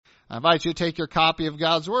I invite you to take your copy of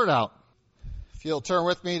God's Word out. If you'll turn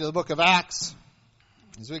with me to the book of Acts,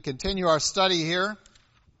 as we continue our study here,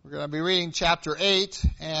 we're going to be reading chapter 8,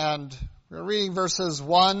 and we're reading verses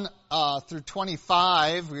 1 through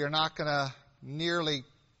 25. We are not going to nearly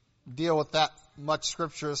deal with that much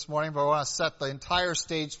scripture this morning, but I want to set the entire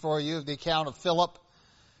stage for you, the account of Philip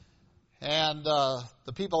and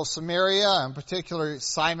the people of Samaria, and particularly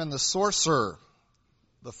Simon the sorcerer,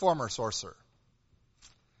 the former sorcerer.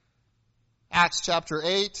 Acts chapter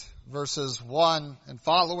 8, verses 1 and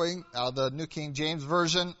following, the New King James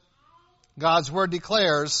Version. God's Word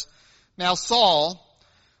declares, "Now Saul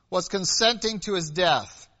was consenting to his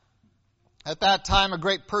death. At that time a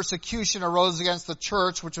great persecution arose against the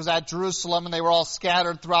church which was at Jerusalem, and they were all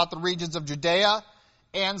scattered throughout the regions of Judea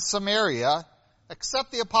and Samaria,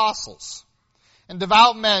 except the apostles. And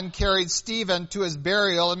devout men carried Stephen to his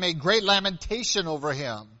burial and made great lamentation over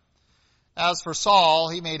him. As for Saul,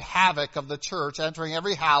 he made havoc of the church, entering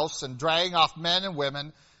every house and dragging off men and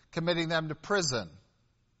women, committing them to prison.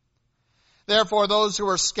 Therefore those who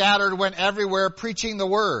were scattered went everywhere preaching the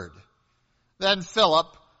word. Then Philip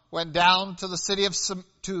went down to the city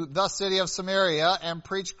of Samaria and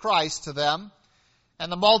preached Christ to them.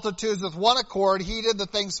 And the multitudes with one accord heeded the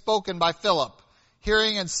things spoken by Philip,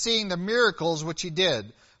 hearing and seeing the miracles which he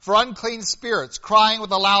did. For unclean spirits, crying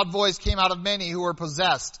with a loud voice, came out of many who were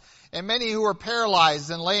possessed, and many who were paralyzed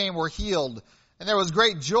and lame were healed. And there was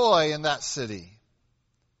great joy in that city.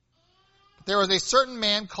 But there was a certain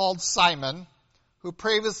man called Simon, who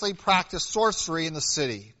previously practiced sorcery in the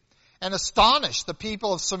city, and astonished the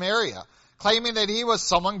people of Samaria, claiming that he was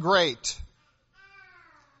someone great.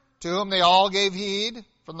 To whom they all gave heed,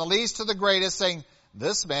 from the least to the greatest, saying,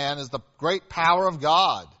 'This man is the great power of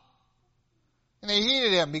God.' And they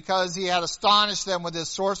heeded him because he had astonished them with his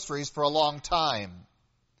sorceries for a long time.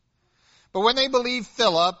 But when they believed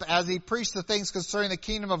Philip, as he preached the things concerning the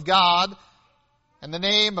kingdom of God, and the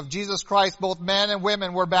name of Jesus Christ, both men and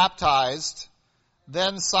women were baptized.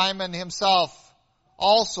 Then Simon himself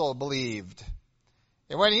also believed.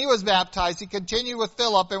 And when he was baptized, he continued with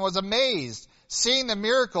Philip and was amazed, seeing the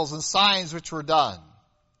miracles and signs which were done.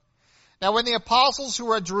 Now when the apostles who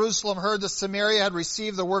were at Jerusalem heard that Samaria had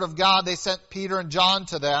received the word of God, they sent Peter and John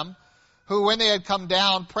to them, who, when they had come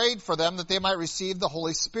down, prayed for them that they might receive the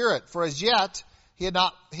Holy Spirit. For as yet he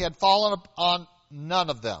had fallen upon none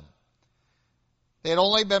of them. They had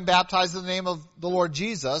only been baptized in the name of the Lord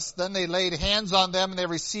Jesus. Then they laid hands on them, and they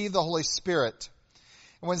received the Holy Spirit.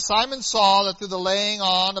 And when Simon saw that through the laying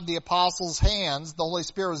on of the apostles' hands the Holy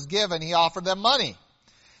Spirit was given, he offered them money,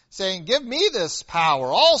 saying, 'Give me this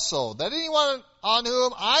power also, that anyone on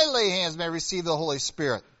whom I lay hands may receive the Holy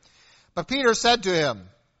Spirit.' But Peter said to him,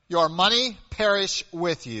 'Your money perish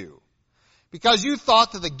with you, because you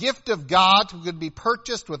thought that the gift of God could be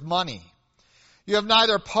purchased with money. You have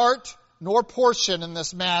neither part nor portion in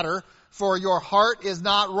this matter, for your heart is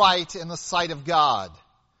not right in the sight of God.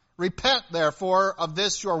 Repent, therefore, of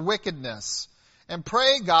this your wickedness, and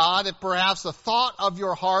pray God if perhaps the thought of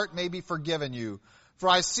your heart may be forgiven you. For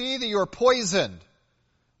I see that you are poisoned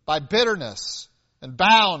by bitterness and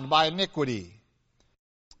bound by iniquity.'"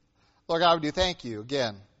 Lord God, we do thank you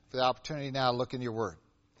again for the opportunity now to look into your word.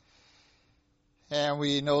 And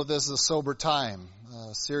we know this is a sober time,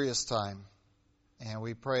 a serious time. And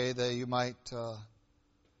we pray that you might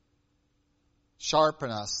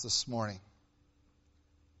sharpen us this morning.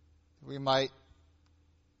 We might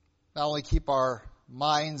not only keep our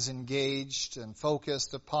minds engaged and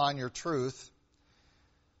focused upon your truth,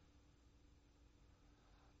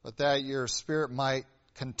 but that your Spirit might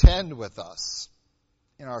contend with us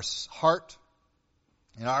in our heart,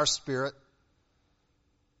 in our spirit,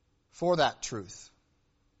 for that truth.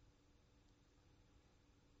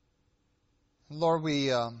 Lord, we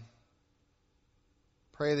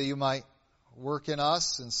pray that you might work in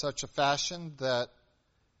us in such a fashion that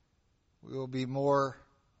we will be more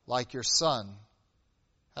like your Son,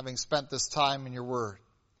 having spent this time in your word.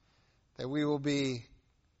 That we will be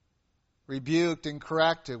rebuked and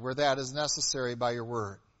corrected where that is necessary by your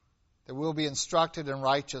word. That we will be instructed in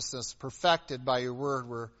righteousness, perfected by your word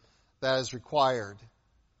where that is required.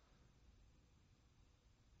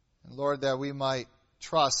 And Lord, that we might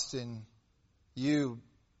trust in you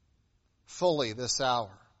fully this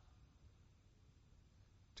hour,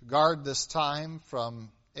 to guard this time from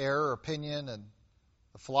error, opinion, and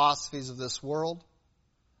the philosophies of this world,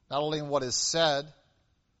 not only in what is said,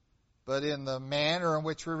 but in the manner in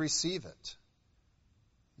which we receive it.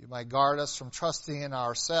 You might guard us from trusting in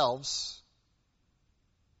ourselves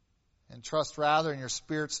and trust rather in your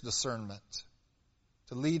Spirit's discernment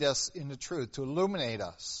to lead us into truth, to illuminate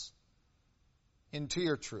us into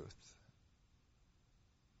your truth.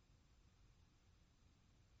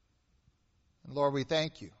 And Lord, we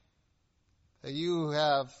thank you that you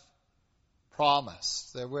have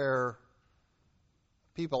promised that where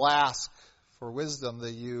people ask for wisdom,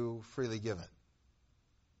 that you freely give it.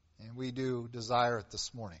 And we do desire it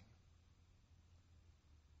this morning.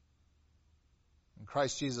 In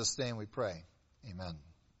Christ Jesus' name we pray. Amen.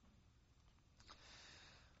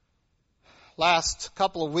 Last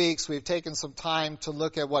couple of weeks we've taken some time to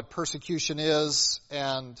look at what persecution is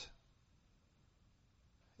and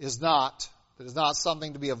is not. It is not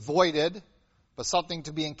something to be avoided, but something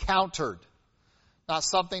to be encountered. Not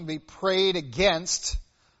something to be prayed against,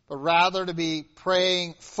 but rather to be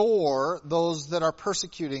praying for those that are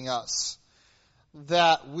persecuting us.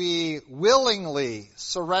 That we willingly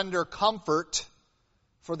surrender comfort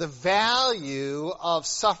for the value of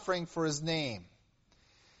suffering for His name.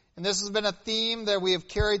 And this has been a theme that we have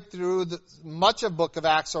carried through much of the book of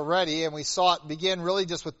Acts already, and we saw it begin really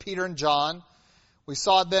just with Peter and John. We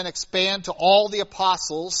saw it then expand to all the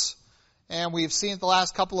apostles, and we've seen it the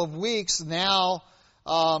last couple of weeks now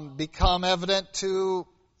become evident to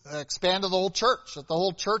expand to the whole church, that the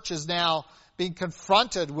whole church is now being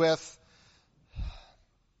confronted with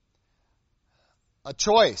a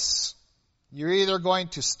choice. You're either going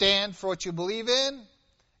to stand for what you believe in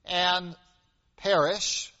and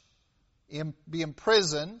perish, be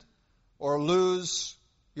imprisoned, or lose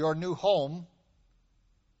your new home,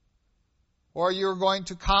 or you're going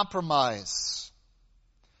to compromise.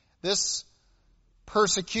 This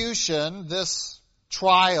persecution, this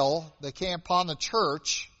trial that came upon the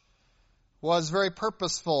church was very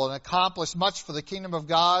purposeful and accomplished much for the kingdom of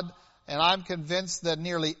God, and I'm convinced that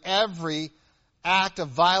nearly every act of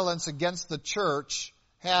violence against the church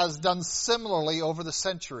has done similarly over the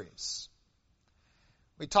centuries.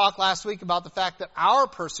 We talked last week about the fact that our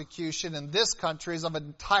persecution in this country is of an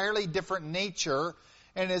entirely different nature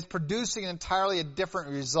and is producing entirely a different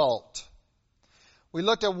result. We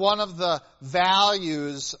looked at one of the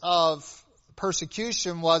values of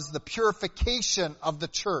persecution was the purification of the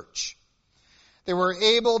church. They were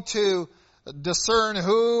able to discern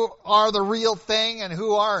who are the real thing and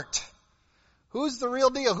who aren't. Who's the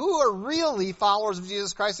real deal? Who are really followers of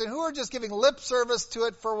Jesus Christ and who are just giving lip service to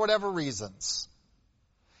it for whatever reasons?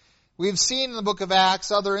 We've seen in the book of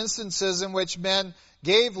Acts other instances in which men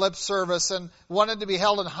gave lip service and wanted to be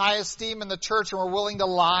held in high esteem in the church and were willing to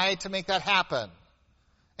lie to make that happen.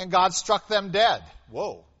 And God struck them dead.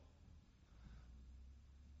 Whoa.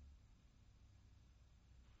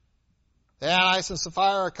 Ananias and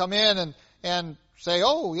Sapphira come in and say,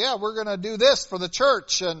 oh yeah, we're going to do this for the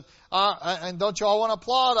church and don't you all want to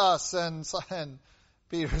applaud us? And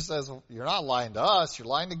Peter says, well, you're not lying to us, you're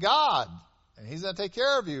lying to God. And He's going to take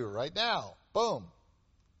care of you right now. Boom.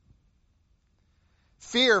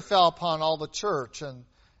 Fear fell upon all the church,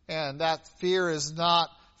 and that fear is not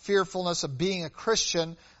fearfulness of being a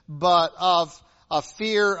Christian, but of a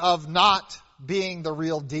fear of not being the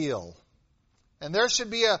real deal. And there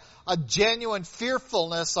should be a genuine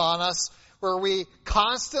fearfulness on us where we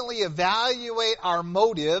constantly evaluate our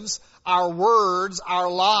motives, our words, our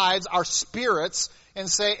lives, our spirits, and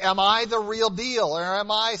say, am I the real deal? Or am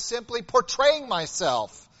I simply portraying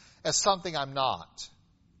myself as something I'm not?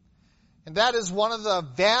 And that is one of the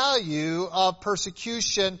value of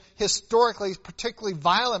persecution, historically, particularly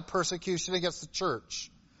violent persecution against the church.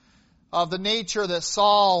 Of the nature that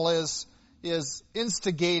Saul is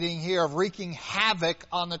instigating here, of wreaking havoc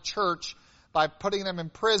on the church by putting them in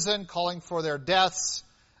prison, calling for their deaths,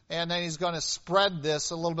 and then he's going to spread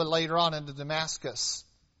this a little bit later on into Damascus.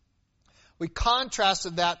 We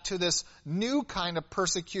contrasted that to this new kind of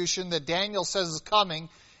persecution that Daniel says is coming,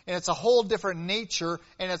 and it's a whole different nature,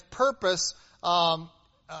 and its purpose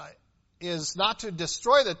is not to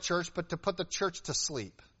destroy the church, but to put the church to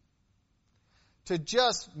sleep. To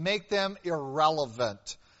just make them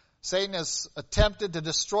irrelevant. Satan has attempted to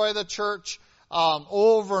destroy the church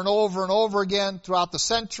over and over and over again throughout the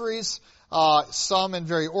centuries, some in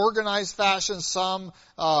very organized fashion, some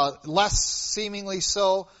less seemingly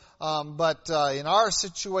so. But in our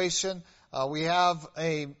situation, we have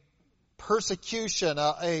a persecution,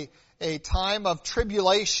 a time of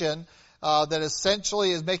tribulation that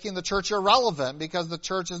essentially is making the church irrelevant because the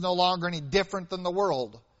church is no longer any different than the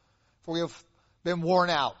world. For we have been worn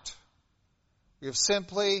out. We have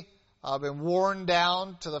simply been worn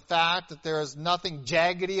down to the fact that there is nothing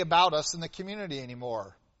jaggedy about us in the community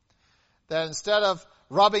anymore. That instead of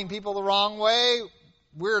rubbing people the wrong way,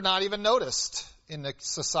 we're not even noticed in the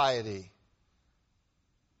society.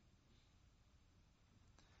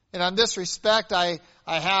 And on this respect, I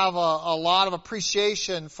I have a lot of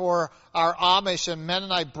appreciation for our Amish and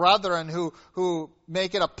Mennonite brethren who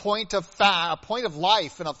make it a point of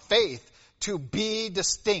life and of faith to be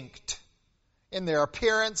distinct in their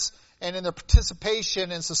appearance and in their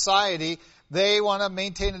participation in society. They want to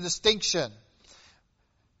maintain a distinction.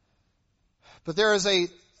 But there is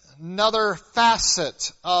another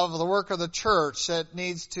facet of the work of the church that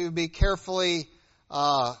needs to be carefully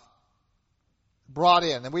brought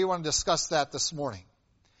in, and we want to discuss that this morning.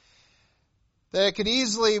 That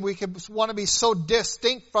we could want to be so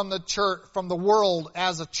distinct from the church, from the world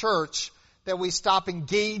as a church, that we stop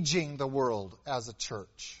engaging the world as a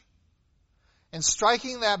church. And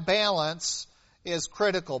striking that balance is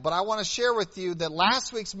critical. But I want to share with you that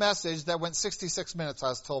last week's message that went 66 minutes, I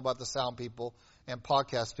was told by the sound people and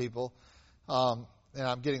podcast people, and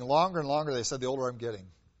I'm getting longer and longer, they said, the older I'm getting.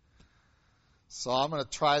 So I'm going to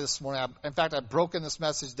try this morning. In fact, I've broken this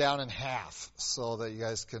message down in half so that you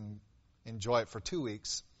guys can enjoy it for 2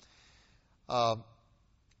 weeks. The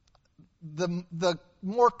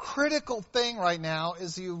more critical thing right now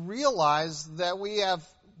is you realize that we have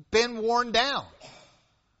been worn down.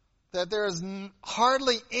 That there is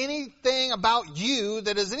hardly anything about you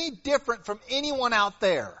that is any different from anyone out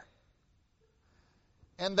there.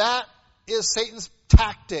 And that is Satan's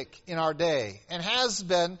tactic in our day and has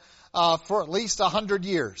been for at least 100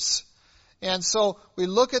 years. And so we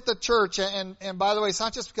look at the church, and by the way, it's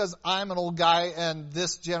not just because I'm an old guy and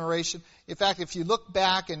this generation. In fact, if you look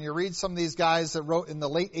back and you read some of these guys that wrote in the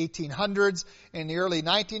late 1800s, in the early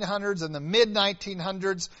 1900s, and the mid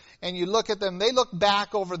 1900s, and you look at them, they look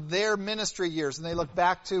back over their ministry years, and they look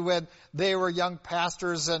back to when they were young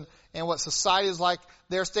pastors and what society is like.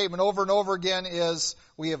 Their statement over and over again is,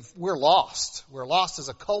 we're lost. We're lost as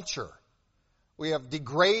a culture. We have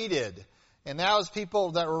degraded. And that was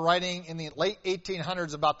people that were writing in the late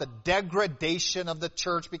 1800s about the degradation of the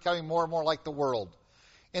church becoming more and more like the world.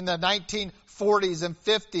 In the 1940s and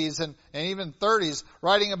 50s and even 30s,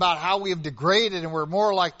 writing about how we have degraded and we're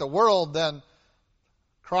more like the world than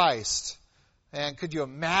Christ. And could you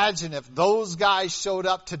imagine if those guys showed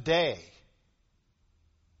up today?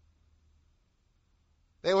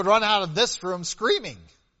 They would run out of this room screaming.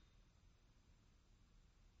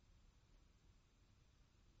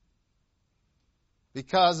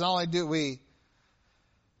 Because not only do we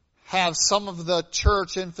have some of the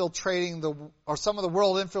church infiltrating some of the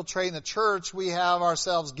world infiltrating the church, we have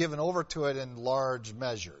ourselves given over to it in large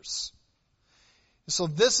measures. So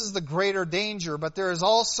this is the greater danger, but there is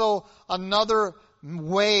also another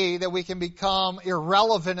way that we can become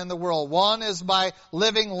irrelevant in the world. One is by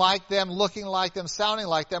living like them, looking like them, sounding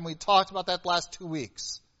like them. We talked about that the last 2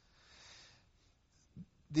 weeks.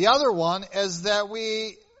 The other one is that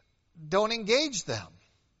we don't engage them.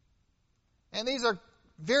 And these are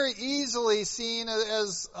very easily seen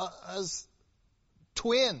as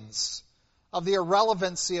twins of the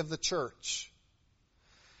irrelevancy of the church.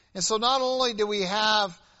 And so not only do we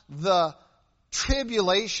have the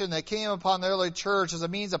tribulation that came upon the early church as a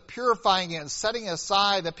means of purifying it and setting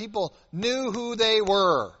aside, that people knew who they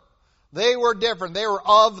were. They were different. They were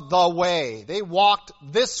of the way. They walked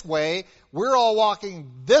this way. We're all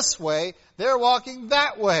walking this way. They're walking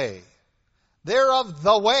that way. They're of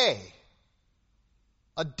the way.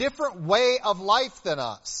 A different way of life than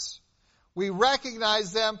us. We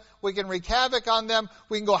recognize them. We can wreak havoc on them.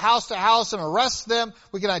 We can go house to house and arrest them.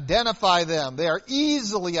 We can identify them. They are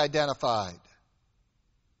easily identified.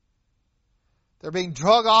 They're being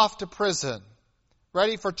dragged off to prison,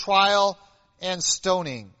 ready for trial and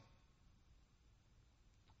stoning.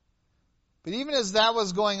 But even as that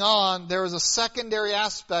was going on, there was a secondary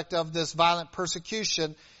aspect of this violent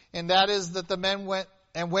persecution, and that is that the men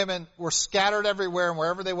and women were scattered everywhere, and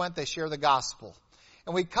wherever they went, they shared the gospel.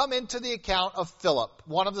 And we come into the account of Philip,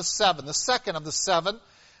 one of the seven, the second of the seven.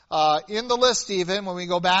 In the list even, when we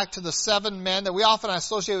go back to the 7 men that we often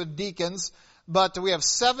associate with deacons, but we have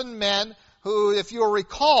 7 men who, if you'll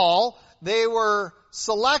recall, they were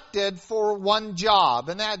selected for one job.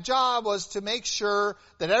 And that job was to make sure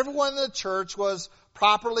that everyone in the church was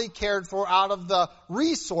properly cared for out of the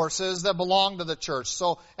resources that belonged to the church.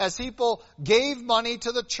 So as people gave money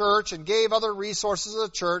to the church and gave other resources to the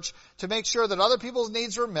church to make sure that other people's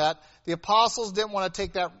needs were met, the apostles didn't want to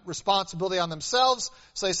take that responsibility on themselves.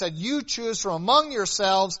 So they said, you choose from among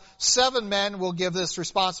yourselves 7 men. We'll give this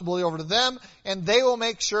responsibility over to them, and they will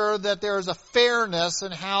make sure that there is a fairness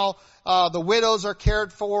in how the widows are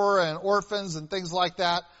cared for and orphans and things like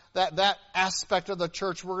that. That aspect of the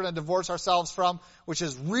church we're going to divorce ourselves from, which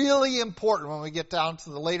is really important when we get down to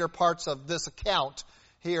the later parts of this account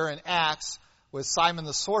here in Acts. with Simon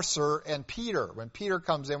the sorcerer and Peter. When Peter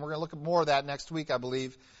comes in, we're going to look at more of that next week, I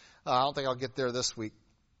believe. I don't think I'll get there this week.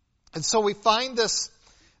 And so we find this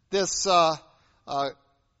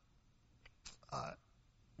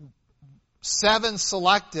 7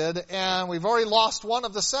 selected, and we've already lost one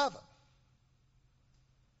of the 7.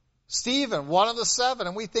 Stephen, one of the 7,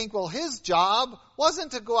 and we think, well, his job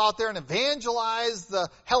wasn't to go out there and evangelize the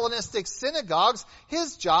Hellenistic synagogues.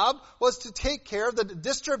 His job was to take care of the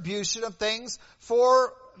distribution of things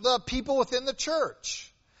for the people within the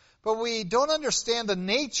church. But we don't understand the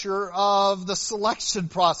nature of the selection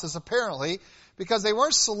process, apparently, because they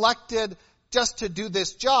weren't selected just to do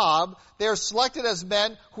this job. They are selected as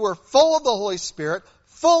men who are full of the Holy Spirit,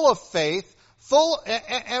 full of faith,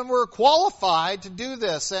 and were qualified to do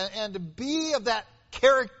this. And to be of that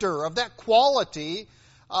character, of that quality,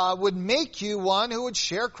 would make you one who would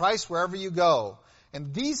share Christ wherever you go.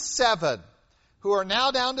 And these 7, who are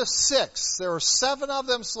now down to 6, there were 7 of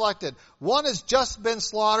them selected. One has just been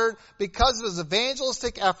slaughtered because of his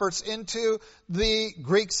evangelistic efforts into the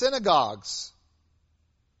Greek synagogues.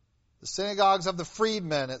 The synagogues of the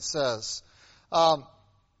freedmen, it says.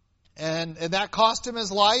 And that cost him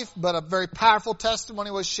his life, but a very powerful testimony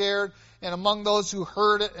was shared. And among those who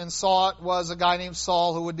heard it and saw it was a guy named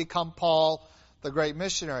Saul, who would become Paul, the great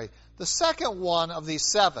missionary. The second one of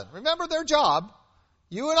these 7, remember their job.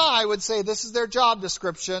 You and I would say this is their job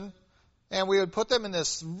description, and we would put them in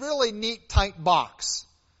this really neat, tight box.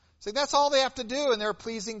 Say, that's all they have to do, and they're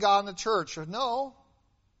pleasing God in the church. No.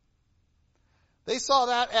 They saw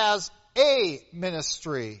that as a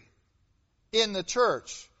ministry in the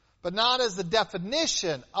church, but not as the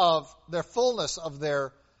definition of their fullness of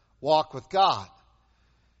their walk with God.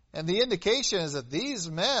 And the indication is that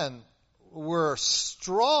these men were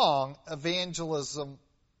strong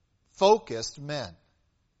evangelism-focused men.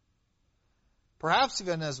 Perhaps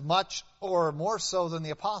even as much or more so than the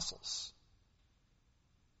apostles.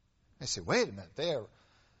 They say, wait a minute,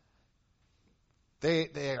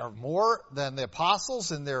 they are more than the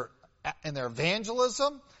apostles in their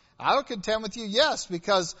evangelism? I would contend with you, yes,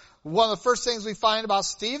 because one of the first things we find about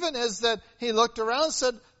Stephen is that he looked around and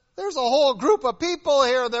said, there's a whole group of people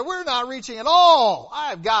here that we're not reaching at all.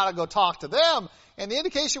 I've got to go talk to them. And the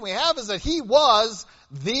indication we have is that he was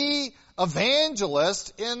the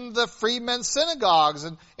evangelist in the freedmen's synagogues,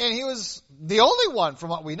 and he was the only one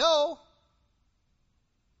from what we know.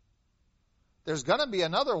 There's going to be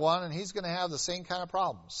another one, and he's going to have the same kind of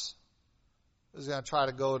problems. He's going to try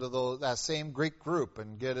to go to that same Greek group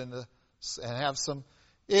and get into and have some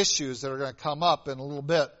issues that are going to come up in a little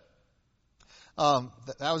bit. That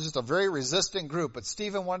was just a very resistant group, but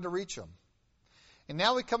Stephen wanted to reach them. And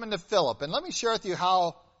now we come into Philip, and let me share with you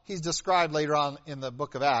how he's described later on in the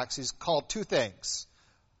book of Acts. He's called 2 things.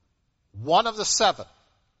 One of the 7.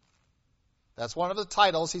 That's one of the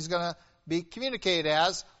titles he's going to be communicated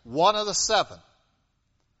as, one of the 7.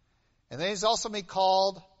 And then he's also been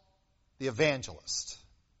called the evangelist.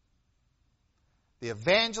 The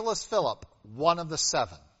evangelist Philip, one of the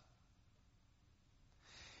 7.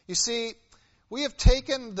 You see, we have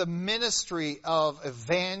taken the ministry of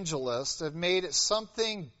evangelist and made it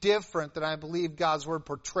something different than I believe God's Word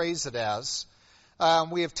portrays it as.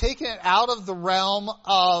 We have taken it out of the realm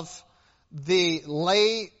of the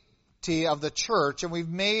laity of the church, and we've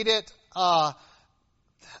made it a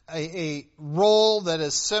role that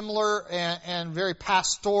is similar and very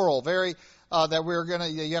pastoral, very that we're going to.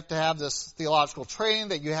 You have to have this theological training,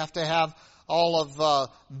 that you have to have all of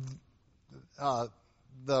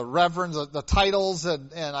the reverends, the titles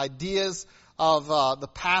and ideas of the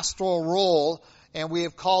pastoral role, and we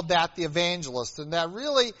have called that the evangelist. And that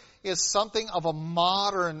really is something of a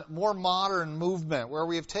more modern movement, where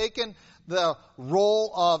we have taken the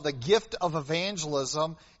role of the gift of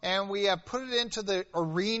evangelism and we have put it into the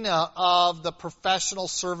arena of the professional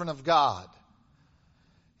servant of God.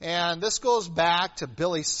 And this goes back to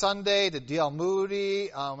Billy Sunday, to D.L. Moody,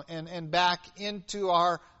 and back into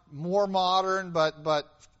our more modern, but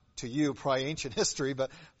to you, probably ancient history,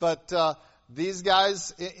 but these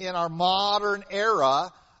guys in our modern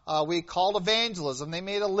era, we called evangelism. They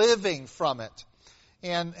made a living from it.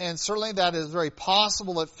 And certainly that is very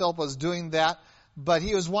possible that Philip was doing that, but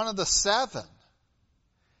he was one of the 7.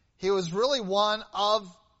 He was really one of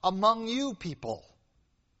among you people.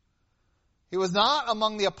 He was not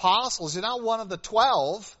among the apostles. He's not one of the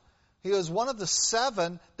 12. He was one of the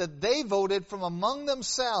 7 that they voted from among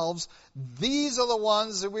themselves. These are the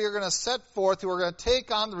ones that we are going to set forth, who are going to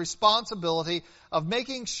take on the responsibility of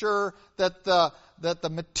making sure that the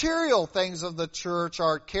material things of the church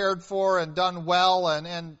are cared for and done well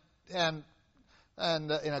and in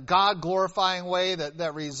a God-glorifying way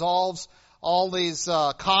that resolves all these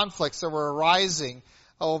conflicts that were arising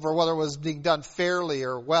over whether it was being done fairly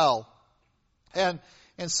or well. And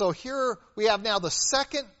so here we have now the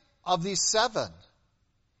second of these 7.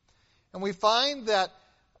 And we find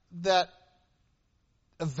that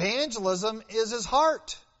evangelism is his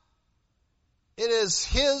heart. It is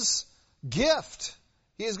his gift.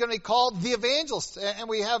 He is going to be called the evangelist. And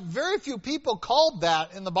we have very few people called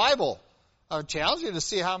that in the Bible. I would challenge you to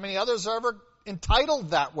see how many others are ever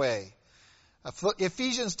entitled that way.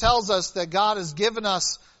 Ephesians tells us that God has given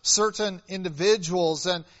us certain individuals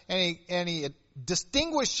and he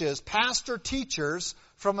distinguishes pastor teachers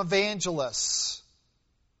from evangelists.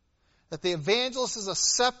 That the evangelist is a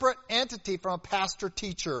separate entity from a pastor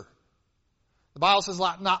teacher. The Bible says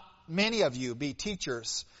not many of you be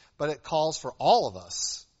teachers, but it calls for all of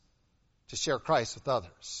us to share Christ with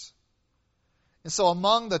others. And so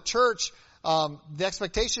among the church, the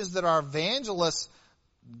expectation is that our evangelists,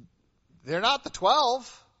 they're not the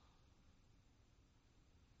 12.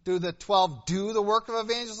 Do the 12 do the work of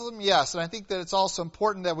evangelism? Yes. And I think that it's also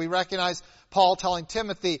important that we recognize Paul telling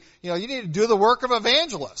Timothy, you need to do the work of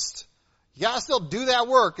evangelist. You got to still do that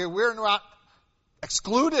work. We're not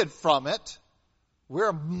excluded from it. We're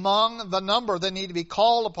among the number that need to be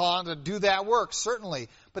called upon to do that work, certainly.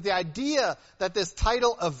 But the idea that this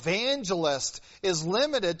title evangelist is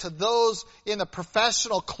limited to those in the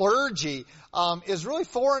professional clergy is really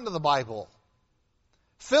foreign to the Bible.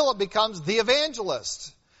 Philip becomes the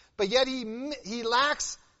evangelist, but yet he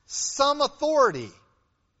lacks some authority.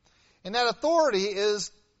 And that authority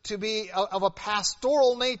is to be of a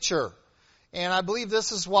pastoral nature. And I believe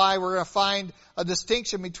this is why we're going to find a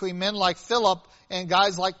distinction between men like Philip and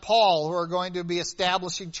guys like Paul who are going to be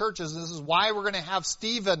establishing churches. This is why we're going to have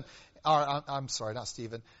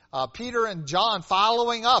Peter and John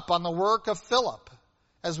following up on the work of Philip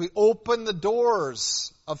as we open the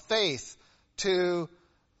doors of faith to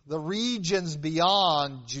the regions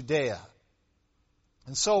beyond Judea.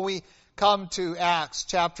 And so we come to Acts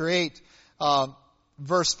chapter 8,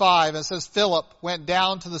 verse 5. It says, Philip went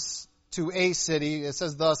down to a city. It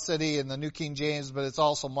says the city in the New King James, but it's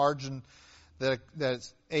also margin that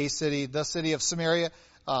it's a city, the city of Samaria.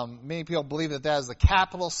 Many people believe that is the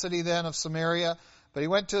capital city then of Samaria. But he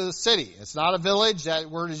went to the city. It's not a village. That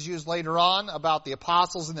word is used later on about the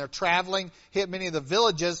apostles and their traveling, hit many of the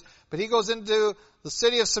villages. But he goes into the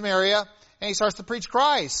city of Samaria and he starts to preach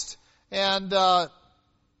Christ. And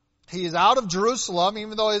he is out of Jerusalem,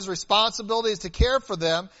 even though his responsibility is to care for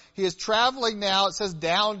them. He is traveling now, it says,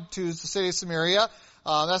 down to the city of Samaria.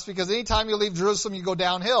 That's because anytime you leave Jerusalem, you go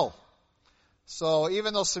downhill. So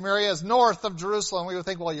even though Samaria is north of Jerusalem, we would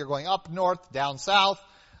think, well, you're going up north, down south.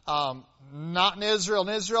 Not in Israel.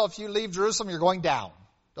 In Israel, if you leave Jerusalem, you're going down.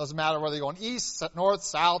 Doesn't matter whether you're going east, north,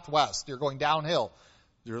 south, west. You're going downhill.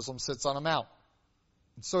 Jerusalem sits on a mount.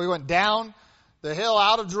 So he went down the hill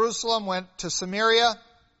out of Jerusalem, went to Samaria,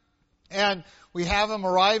 and we have him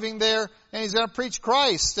arriving there, and he's going to preach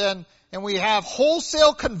Christ. And we have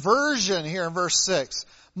wholesale conversion here in verse 6.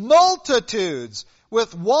 Multitudes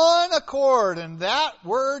with one accord. And that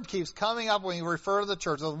word keeps coming up when you refer to the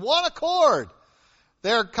church. With one accord.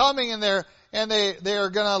 They're coming and they are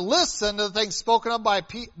going to listen to the things spoken of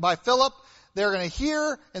by Philip. They're going to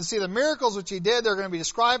hear and see the miracles which he did. They're going to be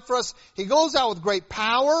described for us. He goes out with great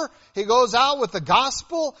power. He goes out with the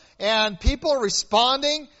gospel, and people are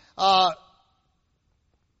responding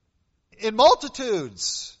in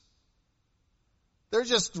multitudes. They're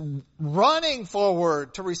just running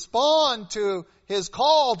forward to respond to his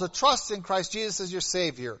call to trust in Christ Jesus as your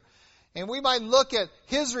Savior. And we might look at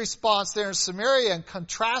his response there in Samaria and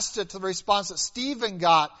contrast it to the response that Stephen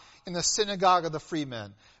got in the synagogue of the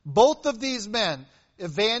freemen. Both of these men,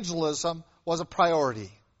 evangelism was a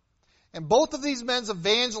priority. And both of these men's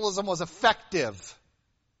evangelism was effective.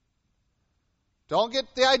 Don't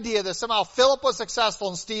get the idea that somehow Philip was successful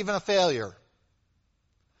and Stephen a failure.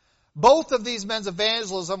 Both of these men's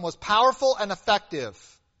evangelism was powerful and effective.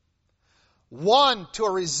 One to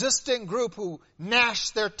a resisting group who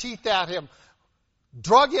gnashed their teeth at him,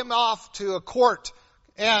 drug him off to a court,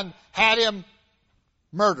 and had him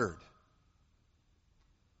murdered.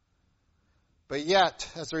 But yet,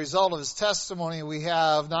 as a result of his testimony, we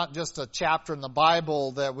have not just a chapter in the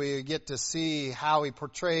Bible that we get to see how he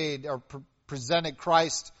portrayed or presented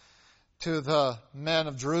Christ to the men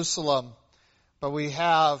of Jerusalem, but we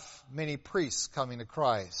have many priests coming to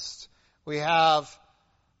Christ. We have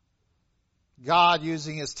God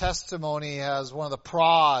using his testimony as one of the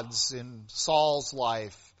prods in Saul's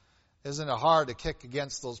life. Isn't it hard to kick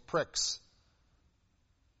against those pricks?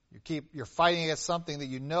 You're fighting against something that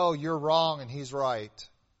you know you're wrong and he's right.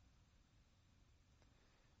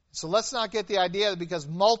 So let's not get the idea that because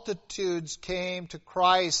multitudes came to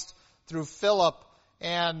Christ through Philip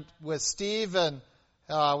and with Stephen,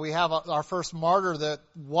 we have our first martyr, that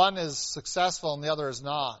one is successful and the other is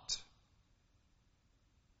not.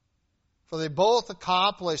 For they both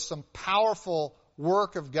accomplished some powerful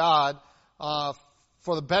work of God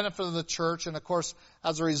for the benefit of the church. And of course,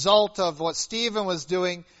 as a result of what Stephen was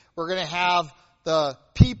doing, we're going to have the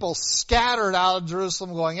people scattered out of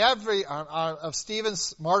Jerusalem going of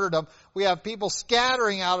Stephen's martyrdom. We have people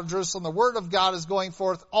scattering out of Jerusalem. The word of God is going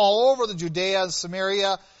forth all over the Judea and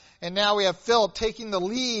Samaria. And now we have Philip taking the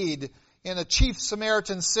lead in a chief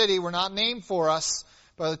Samaritan city. We're not named for us,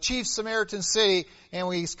 but a chief Samaritan city.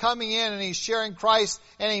 And he's coming in and he's sharing Christ,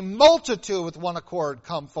 and a multitude with one accord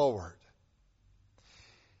come forward.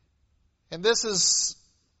 And this is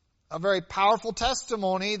a very powerful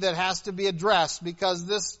testimony that has to be addressed, because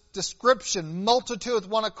this description, multitude with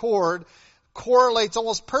one accord, correlates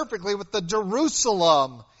almost perfectly with the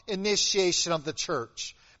Jerusalem initiation of the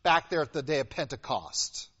church back there at the day of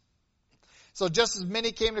Pentecost. So just as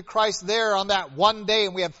many came to Christ there on that one day,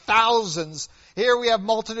 and we have thousands, here we have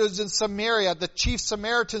multitudes in Samaria, the chief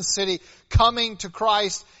Samaritan city, coming to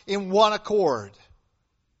Christ in one accord.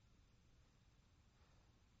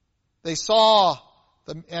 They saw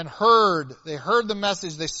and heard the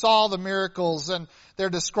message, they saw the miracles, and they're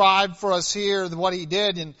described for us here, what he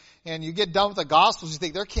did, and you get done with the Gospels, you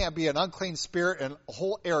think there can't be an unclean spirit in a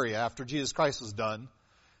whole area after Jesus Christ was done.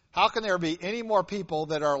 How can there be any more people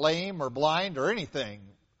that are lame or blind or anything?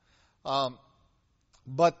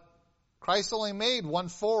 But Christ only made one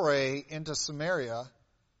foray into Samaria,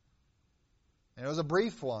 and it was a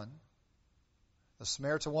brief one. The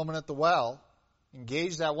Samaritan woman at the well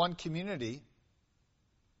engaged that one community.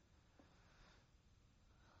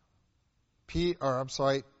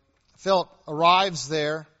 Philip arrives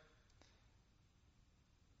there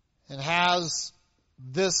and has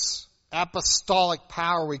this apostolic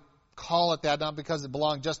power. We call it that not because it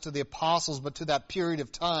belonged just to the apostles, but to that period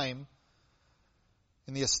of time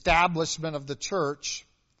in the establishment of the church.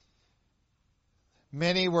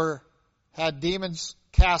 Many had demons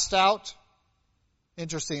cast out.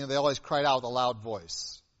 Interesting, they always cried out with a loud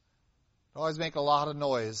voice. They always make a lot of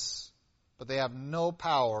noise, but they have no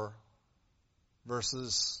power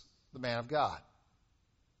versus the man of God.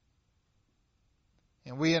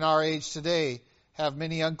 And we in our age today have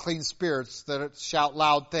many unclean spirits that shout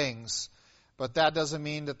loud things, but that doesn't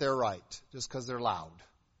mean that they're right, just because they're loud.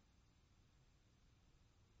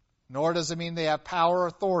 Nor does it mean they have power or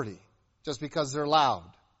authority, just because they're loud.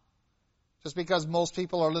 Just because most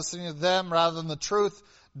people are listening to them rather than the truth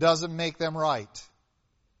doesn't make them right.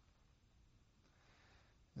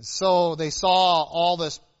 And so they saw all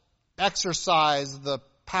this exercise, the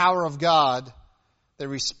power of God. They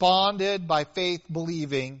responded by faith,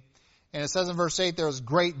 believing. And it says in verse 8, there was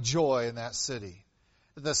great joy in that city.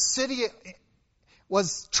 The city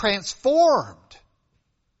was transformed.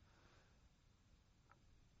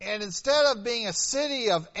 And instead of being a city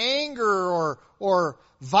of anger or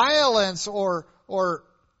violence or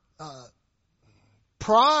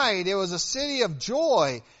pride, it was a city of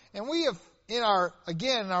joy. And we have, in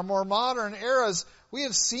our more modern eras, we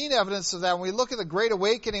have seen evidence of that. When we look at the Great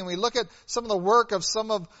Awakening, we look at some of the work of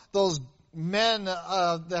some of those men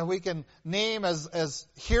that we can name as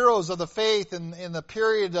heroes of the faith in the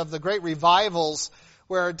period of the great revivals,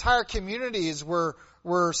 where entire communities were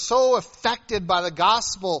so affected by the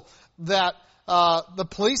gospel that the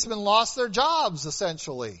policemen lost their jobs,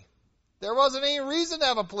 essentially. There wasn't any reason to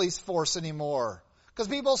have a police force anymore, because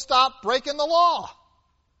people stopped breaking the law.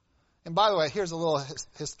 And by the way, here's a little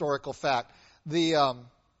historical fact. The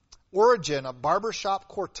origin of barbershop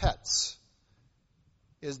quartets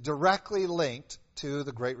is directly linked to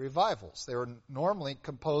the great revivals. They were normally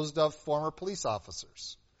composed of former police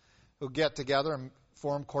officers who get together and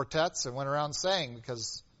form quartets and went around sang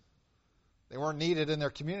because they weren't needed in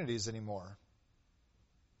their communities anymore.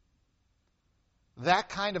 That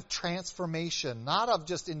kind of transformation, not of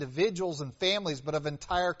just individuals and families, but of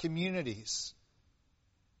entire communities.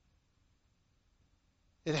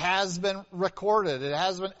 It has been recorded. It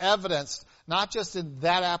has been evidenced, not just in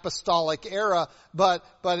that apostolic era, but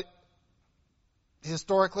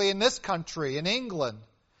historically in this country, in England.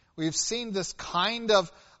 We've seen this kind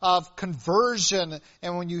of conversion.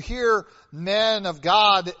 And when you hear men of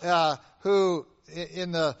God who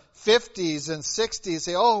in the 50s and 60s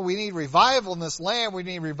say, oh, we need revival in this land, we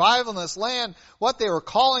need revival in this land, what they were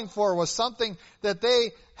calling for was something that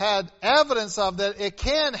they had evidence of, that it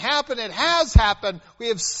can happen, it has happened, we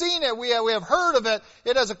have seen it, we have heard of it,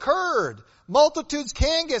 it has occurred. multitudes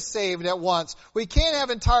can get saved at once. We can have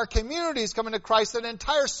entire communities coming to Christ. An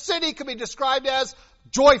entire city could be described as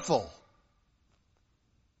joyful.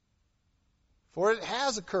 For it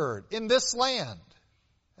has occurred in this land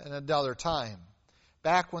at another time,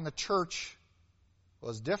 back when the church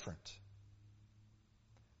was different.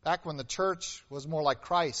 Back when the church was more like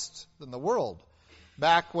Christ than the world.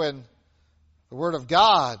 Back when the Word of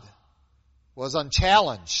God was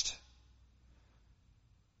unchallenged.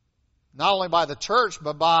 Not only by the church,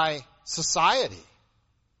 but by society.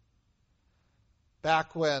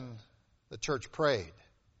 Back when the church prayed.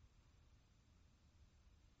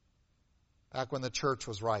 Back when the church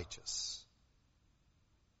was righteous.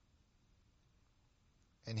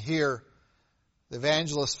 And here, the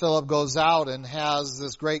evangelist Philip goes out and has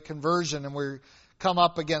this great conversion, and we come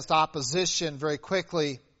up against opposition very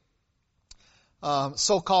quickly,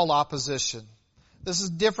 so-called opposition. This is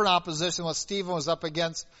different opposition than what Stephen was up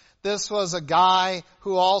against. This was a guy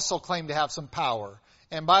who also claimed to have some power.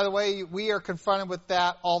 And by the way, we are confronted with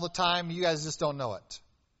that all the time. You guys just don't know it.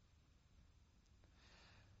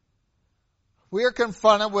 We are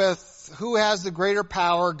confronted with who has the greater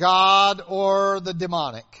power, God or the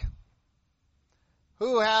demonic.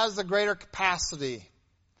 Who has the greater capacity?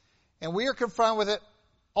 And we are confronted with it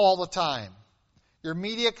all the time. Your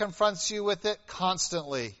media confronts you with it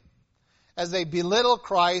constantly as they belittle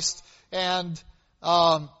Christ and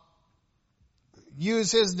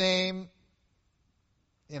use His name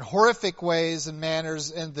in horrific ways and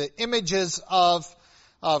manners, and the images of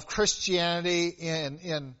Christianity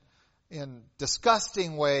in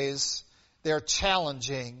disgusting ways. They're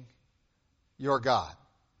challenging your God.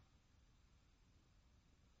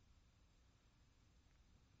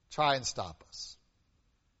 Try and stop us.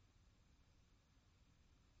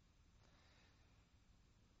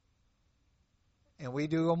 And we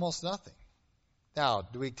do almost nothing. Now,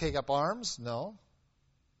 do we take up arms? No.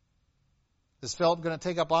 Is Philip going to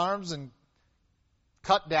take up arms and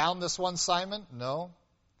cut down this one Simon? No.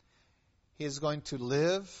 He is going to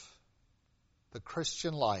live the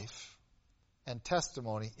Christian life and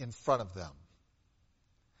testimony in front of them.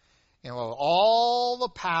 And with all the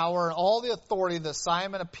power and all the authority that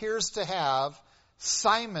Simon appears to have,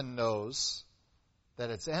 Simon knows that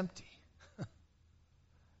it's empty.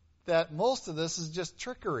 That most of this is just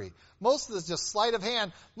trickery. Most of this is just sleight of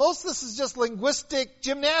hand. Most of this is just linguistic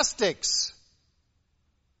gymnastics.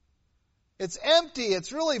 It's empty.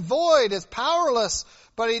 It's really void. It's powerless.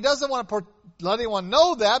 But he doesn't want to let anyone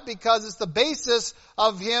know that, because it's the basis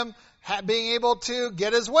of him being able to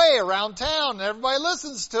get his way around town, and everybody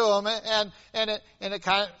listens to him, and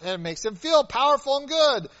it makes him feel powerful and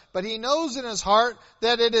good. But he knows in his heart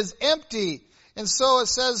that it is empty. And so it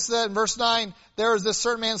says that in verse 9, there was this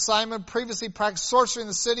certain man Simon, previously practiced sorcery in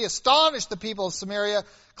the city, astonished the people of Samaria,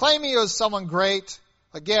 claiming he was someone great.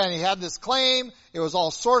 Again, he had this claim. It was all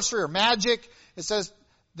sorcery or magic. It says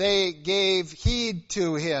they gave heed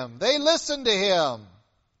to him. They listened to him.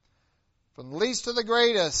 From the least to the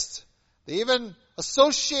greatest. They even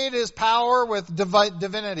associated his power with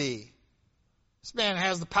divinity. This man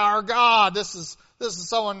has the power of God. This is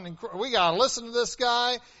someone, we got to listen to this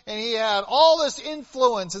guy. And he had all this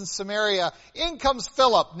influence in Samaria. In comes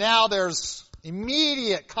Philip. Now there's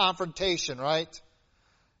immediate confrontation, right?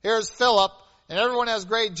 Here's Philip, and everyone has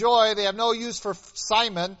great joy. They have no use for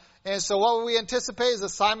Simon. And so what we anticipate is that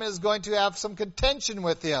Simon is going to have some contention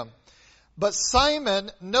with him. But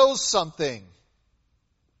Simon knows something.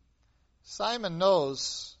 Simon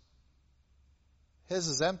knows his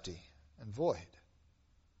is empty and void.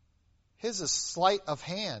 His is sleight of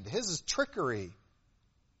hand. His is trickery.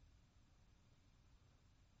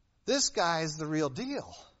 This guy is the real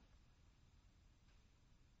deal.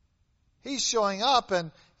 He's showing up,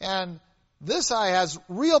 and this guy has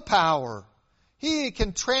real power. He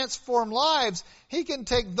can transform lives. He can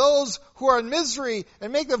take those who are in misery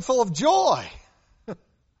and make them full of joy.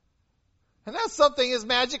 And that's something his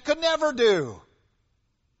magic could never do.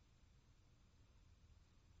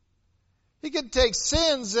 He can take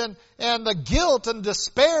sins and the guilt and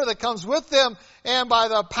despair that comes with them, and by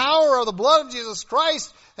the power of the blood of Jesus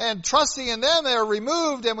Christ and trusting in them, they are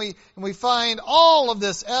removed, and we find all of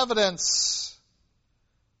this evidence.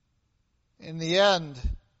 In the end,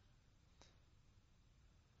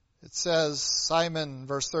 it says, Simon,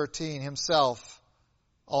 verse 13, himself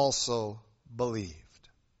also believed.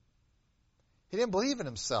 He didn't believe in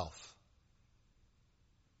himself.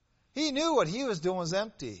 He knew what he was doing was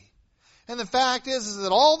empty. And the fact is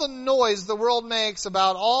that all the noise the world makes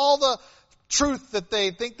about all the truth that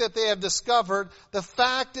they think that they have discovered, the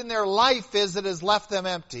fact in their life is that it has left them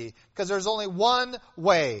empty. Because there's only one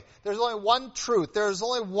way. There's only one truth. There's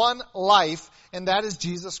only one life, and that is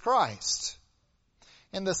Jesus Christ.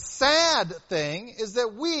 And the sad thing is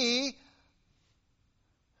that we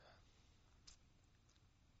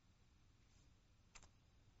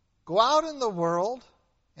go out in the world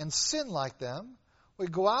and sin like them. We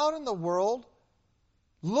go out in the world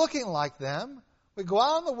looking like them. We go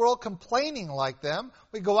out in the world complaining like them.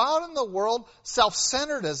 We go out in the world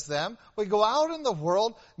self-centered as them. We go out in the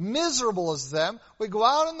world miserable as them. We go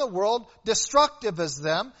out in the world destructive as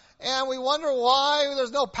them. And we wonder why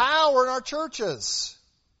there's no power in our churches.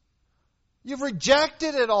 You've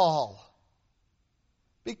rejected it all.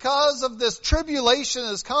 Because of this tribulation that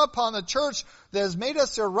has come upon the church that has made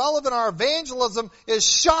us irrelevant, our evangelism is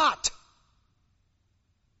shot.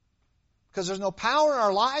 Because there's no power in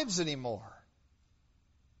our lives anymore.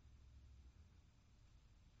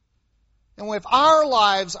 And if our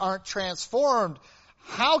lives aren't transformed,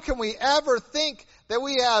 how can we ever think that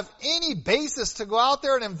we have any basis to go out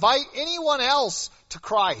there and invite anyone else to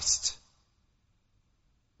Christ?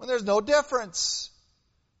 When there's no difference.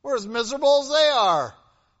 We're as miserable as they are.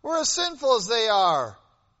 We're as sinful as they are.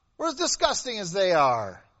 We're as disgusting as they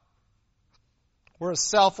are. We're as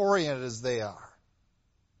self-oriented as they are.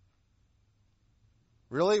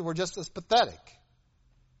 Really? We're just as pathetic.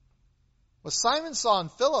 What Simon saw in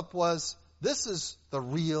Philip was, this is the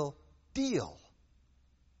real deal.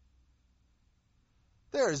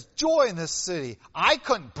 There is joy in this city. I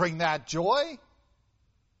couldn't bring that joy.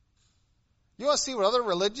 You want to see what other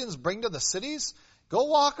religions bring to the cities? Go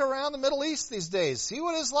walk around the Middle East these days. See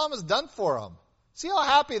what Islam has done for them. See how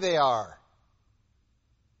happy they are.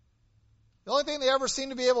 The only thing they ever seem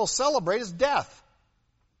to be able to celebrate is death.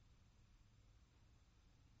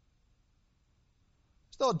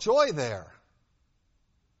 There's no joy there.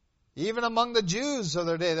 Even among the Jews of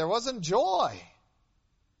their day, there wasn't joy.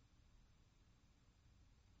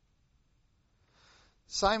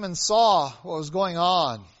 Simon saw what was going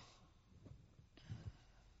on.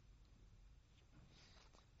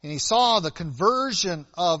 And he saw the conversion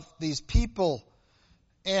of these people,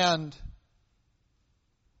 and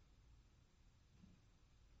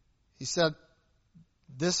he said,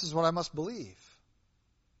 this is what I must believe.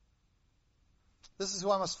 This is who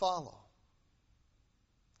I must follow.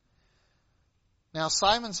 Now,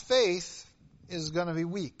 Simon's faith is going to be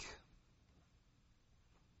weak.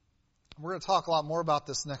 We're going to talk a lot more about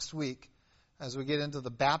this next week as we get into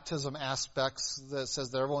the baptism aspects that says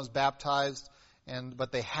that everyone's baptized,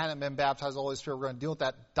 but they hadn't been baptized with the Holy Spirit. We're going to deal with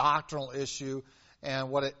that doctrinal issue and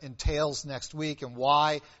what it entails next week, and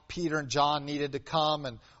why Peter and John needed to come,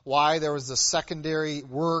 and why there was the secondary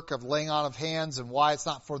work of laying on of hands, and why it's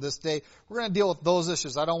not for this day. We're going to deal with those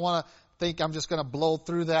issues. I don't want to think I'm just going to blow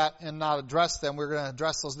through that and not address them. We're going to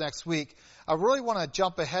address those next week. I really want to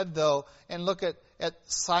jump ahead, though, and look at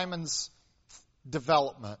Simon's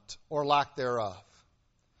development, or lack thereof.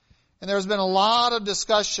 And there's been a lot of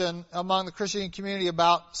discussion among the Christian community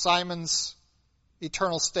about Simon's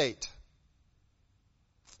eternal state.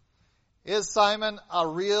 Is Simon a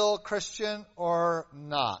real Christian or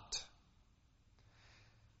not?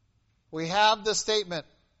 We have the statement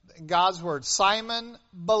in God's Word, Simon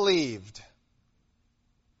believed.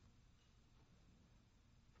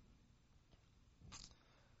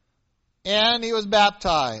 And he was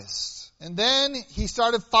baptized. And then he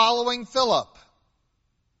started following Philip.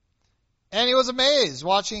 And he was amazed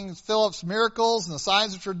watching Philip's miracles and the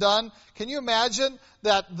signs which were done. Can you imagine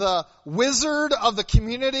that the wizard of the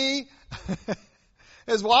community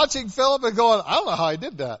is watching Philip and going, I don't know how he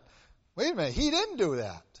did that. Wait a minute, he didn't do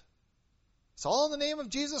that. It's all in the name of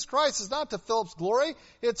Jesus Christ. It's not to Philip's glory.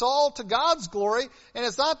 It's all to God's glory. And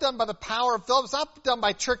it's not done by the power of Philip. It's not done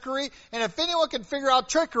by trickery. And if anyone can figure out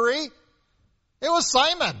trickery, it was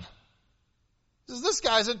Simon. This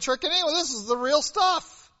guy isn't tricking anyone. This is the real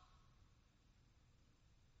stuff.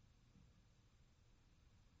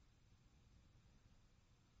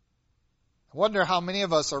 I wonder how many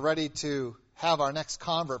of us are ready to have our next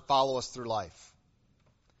convert follow us through life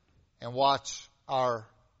and watch our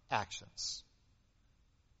actions.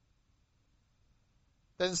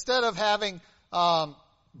 That instead of having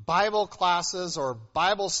Bible classes or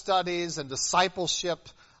Bible studies and discipleship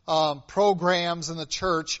programs in the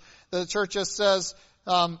church just says,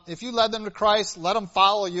 if you led them to Christ, let them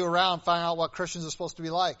follow you around, find out what Christians are supposed to be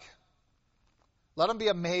like. Let them be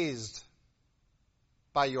amazed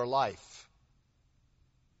by your life.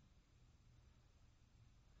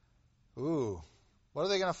 Ooh, what are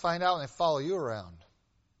they going to find out when they follow you around?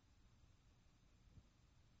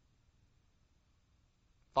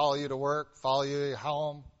 Follow you to work, follow you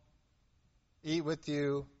home, eat with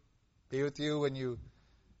you, be with you when you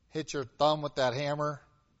hit your thumb with that hammer.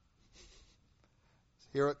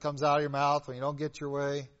 Here it comes out of your mouth when you don't get your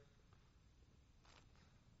way.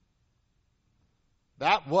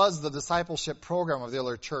 That was the discipleship program of the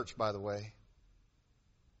early church, by the way.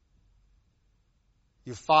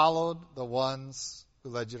 You followed the ones who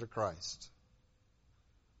led you to Christ.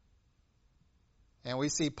 And we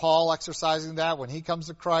see Paul exercising that when he comes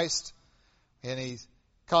to Christ, and he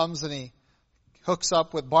comes and he hooks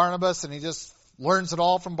up with Barnabas, and he just learns it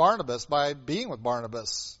all from Barnabas by being with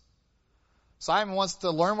Barnabas. Simon wants to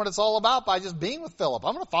learn what it's all about by just being with Philip.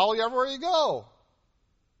 I'm going to follow you everywhere you go.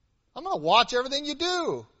 I'm going to watch everything you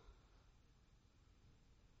do.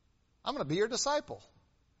 I'm going to be your disciple.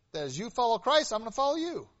 That as you follow Christ, I'm going to follow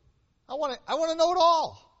you. I want to know it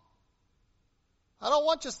all. I don't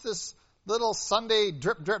want just this little Sunday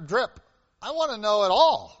drip, drip, drip. I want to know it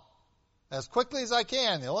all as quickly as I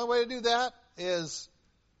can. The only way to do that is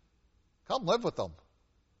come live with them.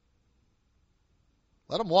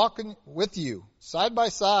 Let them walk with you, side by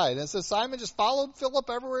side. And it says Simon just followed Philip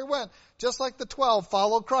everywhere he went, just like the 12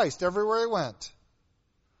 followed Christ everywhere he went.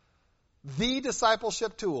 The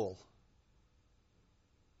discipleship tool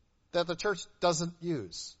that the church doesn't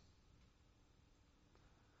use.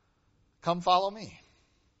 Come follow me.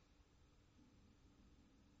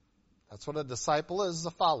 That's what a disciple is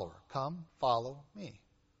a follower. Come follow me.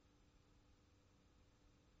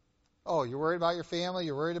 Oh, you're worried about your family?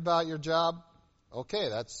 You're worried about your job? Okay,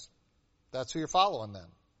 that's who you're following then.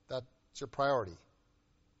 That's your priority.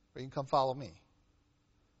 But you can come follow me.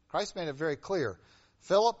 Christ made it very clear.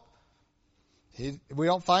 Philip, we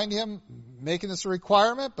don't find him making this a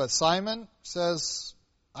requirement, but Simon says,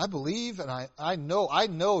 I believe and I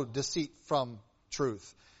know deceit from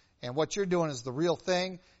truth. And what you're doing is the real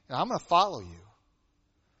thing, and I'm going to follow you.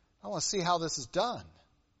 I want to see how this is done.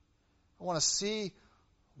 I want to see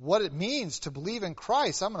what it means to believe in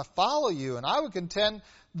Christ. I'm going to follow you. And I would contend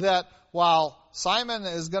that while Simon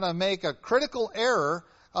is going to make a critical error,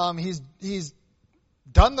 he's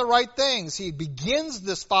done the right things. He begins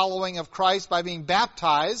this following of Christ by being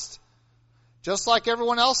baptized, just like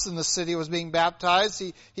everyone else in the city was being baptized.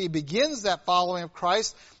 He begins that following of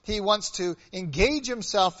Christ. He wants to engage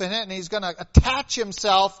himself in it, and he's going to attach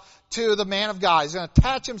himself to the man of God. He's going to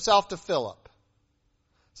attach himself to Philip.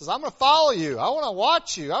 He says, I'm going to follow you. I want to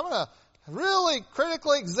watch you. I'm going to really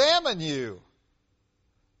critically examine you.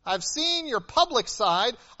 I've seen your public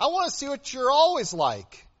side. I want to see what you're always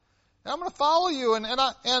like. And I'm going to follow you. And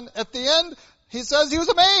at the end, he says he was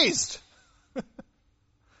amazed.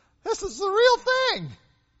 This is the real thing.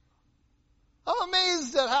 I'm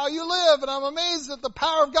amazed at how you live, and I'm amazed at the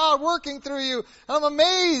power of God working through you, and I'm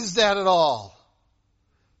amazed at it all.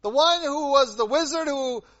 The one who was the wizard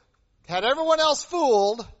who had everyone else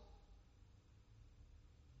fooled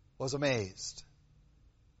was amazed,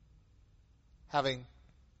 having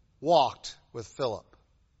walked with Philip.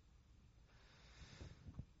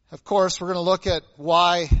 Of course, we're going to look at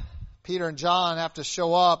why Peter and John have to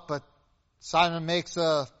show up, but Simon makes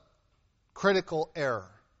a critical error.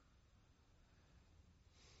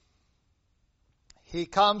 He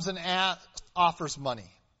comes and offers money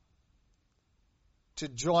to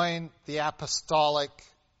join the apostolic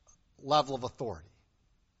level of authority.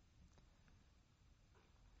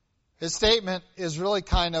 His statement is really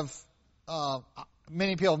kind of,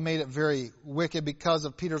 many people have made it very wicked because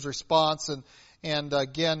of Peter's response. And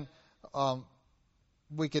again,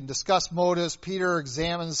 we can discuss motives. Peter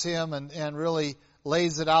examines him and really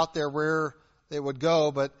lays it out there where it would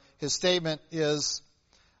go. But his statement is,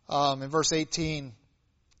 in verse 18,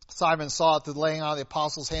 Simon saw at the laying on of the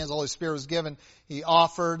apostles' hands the Holy Spirit was given. He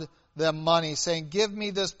offered them money, saying, give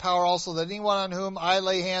me this power also, that anyone on whom I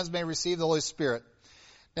lay hands may receive the Holy Spirit.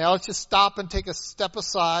 Now let's just stop and take a step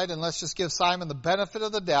aside, and let's just give Simon the benefit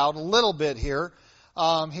of the doubt a little bit here.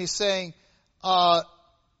 He's saying,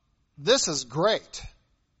 this is great.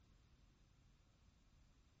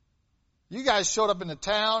 You guys showed up in the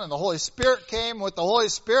town, and the Holy Spirit came. With the Holy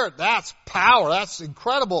Spirit, that's power. That's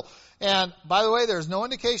incredible. And by the way, there's no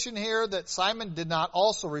indication here that Simon did not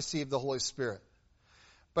also receive the Holy Spirit.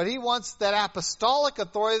 But he wants that apostolic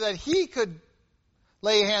authority that he could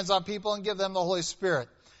lay hands on people and give them the Holy Spirit.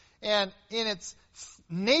 And in its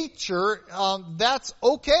nature, that's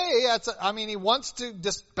okay. He wants to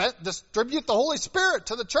distribute the Holy Spirit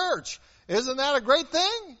to the church. Isn't that a great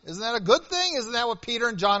thing? Isn't that a good thing? Isn't that what Peter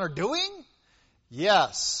and John are doing?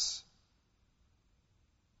 Yes.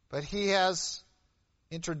 But he has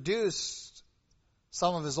introduced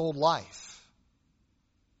some of his old life.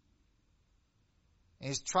 And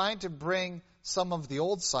he's trying to bring some of the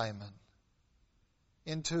old Simon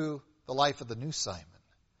into the life of the new Simon.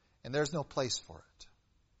 And there's no place for it.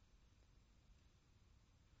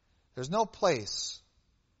 There's no place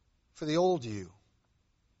for the old you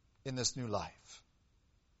in this new life.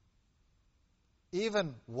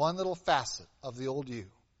 Even one little facet of the old you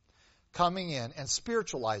coming in and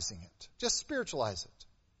spiritualizing it. Just spiritualize it.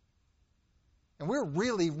 And we're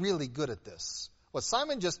really, really good at this. What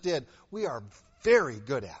Simon just did, we are very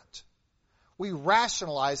good at. We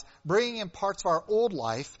rationalize bringing in parts of our old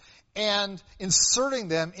life and inserting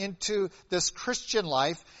them into this Christian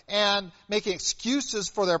life and making excuses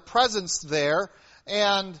for their presence there.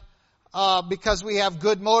 And because we have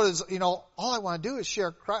good motives, all I want to do is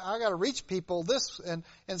share Christ. I got to reach people this.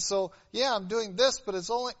 And so, yeah, I'm doing this, but it's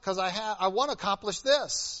only because I want to accomplish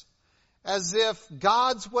this. As if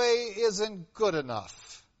God's way isn't good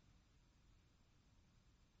enough.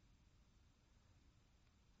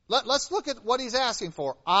 Let's look at what he's asking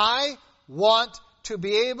for. I want to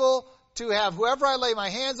be able to have whoever I lay my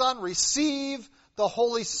hands on receive the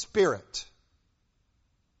Holy Spirit.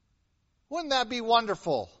 Wouldn't that be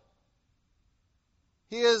wonderful?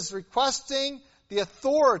 He is requesting the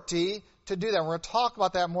authority to do that. We're going to talk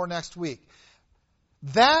about that more next week.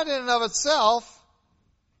 That in and of itself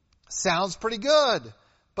sounds pretty good.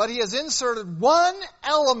 But he has inserted one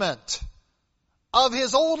element of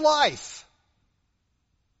his old life.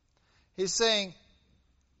 He's saying,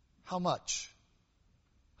 how much?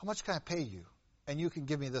 How much can I pay you? And you can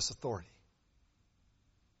give me this authority.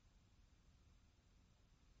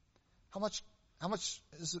 How much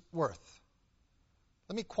is it worth?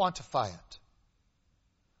 Let me quantify it.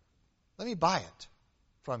 Let me buy it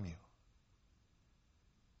from you.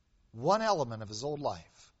 One element of his old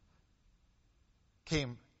life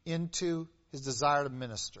came into his desire to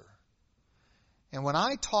minister. And when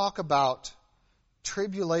I talk about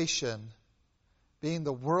tribulation being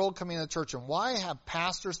the world coming into the church, and why have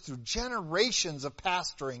pastors through generations of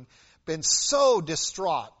pastoring been so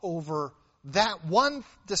distraught over that one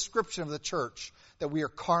description of the church, that we are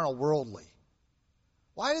carnal, worldly?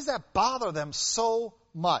 Why does that bother them so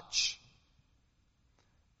much?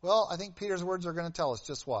 Well, I think Peter's words are going to tell us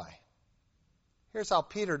just why. Here's how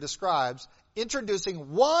Peter describes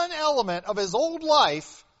introducing one element of his old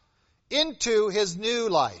life into his new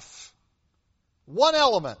life. One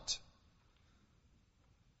element.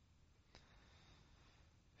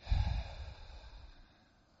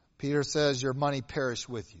 Peter says, your money perish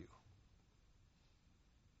with you.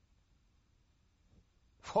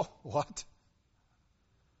 What?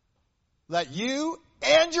 Let you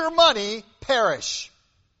and your money perish.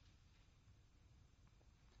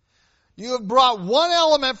 You have brought one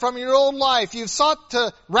element from your old life. You've sought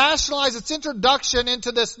to rationalize its introduction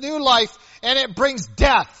into this new life, and it brings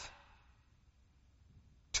death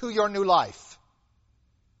to your new life.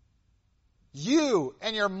 You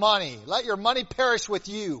and your money. Let your money perish with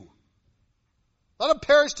you. Let them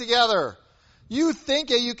perish together. You think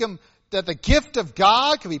that the gift of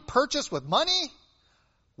God can be purchased with money?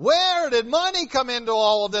 Where did money come into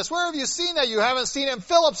all of this? Where have you seen that? You haven't seen it in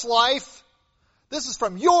Philip's life. This is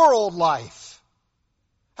from your old life.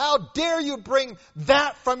 How dare you bring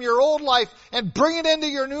that from your old life and bring it into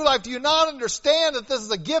your new life? Do you not understand that this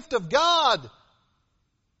is a gift of God?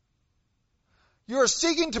 You are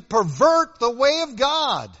seeking to pervert the way of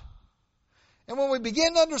God. And when we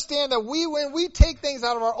begin to understand that when we take things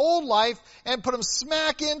out of our old life and put them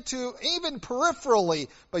smack into, even peripherally,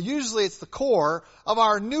 but usually it's the core of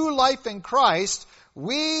our new life in Christ,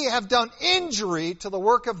 we have done injury to the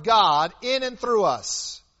work of God in and through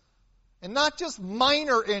us. And not just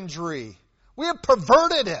minor injury. We have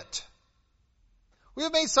perverted it. We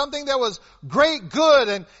have made something that was great,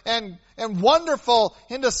 good, and wonderful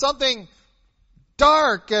into something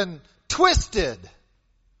dark and twisted.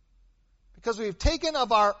 Because we've taken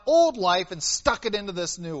of our old life and stuck it into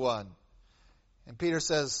this new one. And Peter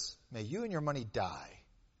says, may you and your money die.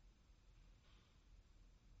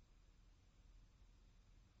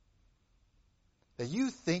 That you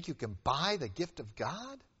think you can buy the gift of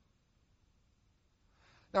God?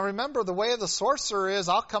 Now remember, the way of the sorcerer is,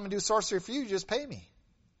 I'll come and do sorcery for you, just pay me.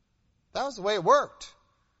 That was the way it worked.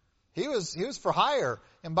 He was for hire.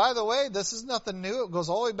 And by the way, this is nothing new. It goes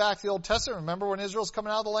all the way back to the Old Testament. Remember when Israel's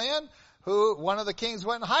coming out of the land? One of the kings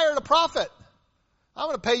went and hired a prophet. I'm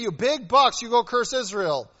going to pay you big bucks. You go curse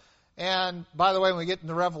Israel. And by the way, when we get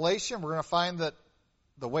into Revelation, we're going to find that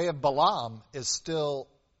the way of Balaam is still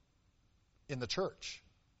in the church.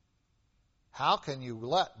 How can you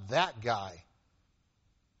let that guy,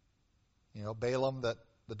 Balaam, that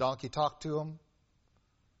the donkey talked to him,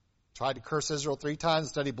 tried to curse Israel 3 times,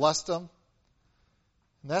 instead he blessed them.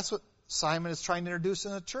 And that's what Simon is trying to introduce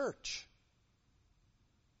in the church.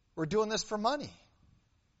 We're doing this for money.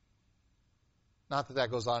 Not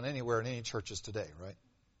that goes on anywhere in any churches today, right?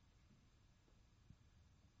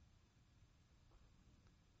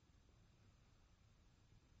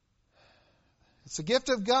 It's a gift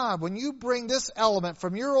of God. When you bring this element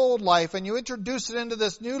from your old life and you introduce it into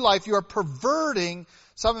this new life, you are perverting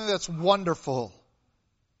something that's wonderful.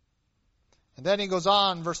 And then he goes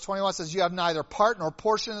on, verse 21 says, you have neither part nor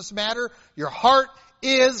portion in this matter. Your heart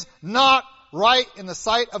is not right in the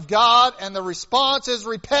sight of God, and the response is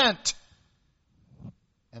repent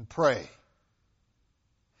and pray.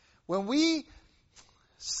 When we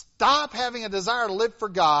stop having a desire to live for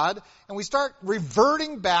God and we start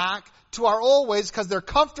reverting back to our old ways because they're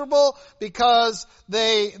comfortable, because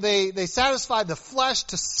they satisfy the flesh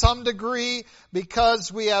to some degree,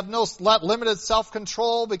 because we have no limited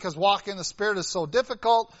self-control, because walking in the Spirit is so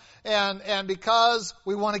difficult, and because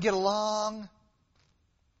we want to get along.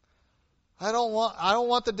 I don't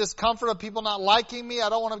want the discomfort of people not liking me. I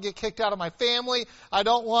don't want to get kicked out of my family. I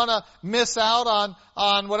don't want to miss out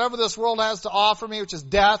on whatever this world has to offer me, which is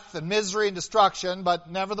death and misery and destruction,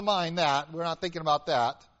 but never mind that. We're not thinking about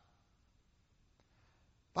that.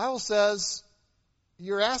 The Bible says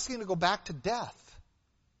you're asking to go back to death.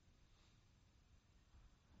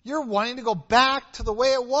 You're wanting to go back to the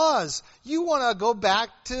way it was. You want to go back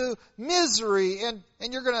to misery, and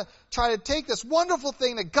you're going to try to take this wonderful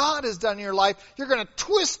thing that God has done in your life, you're going to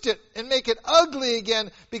twist it and make it ugly again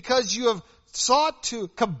because you have sought to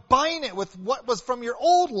combine it with what was from your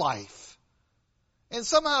old life. And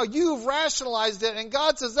somehow you've rationalized it, and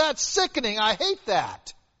God says, that's sickening. I hate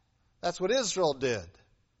that. That's what Israel did.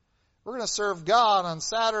 We're going to serve God on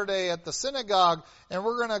Saturday at the synagogue, and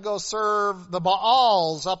we're going to go serve the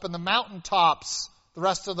Baals up in the mountaintops the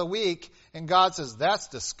rest of the week. And God says, that's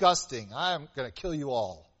disgusting. I'm going to kill you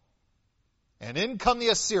all. And in come the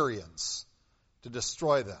Assyrians to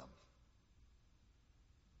destroy them.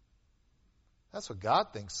 That's what God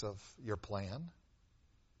thinks of your plan,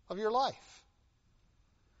 of your life.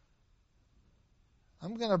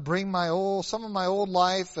 I'm going to bring some of my old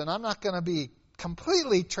life, and I'm not going to be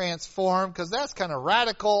completely transformed, because that's kind of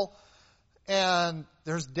radical, and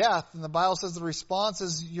there's death. And the Bible says the response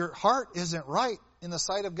is your heart isn't right in the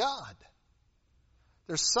sight of God.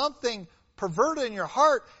 There's something perverted in your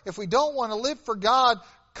heart if we don't want to live for God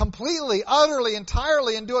completely, utterly,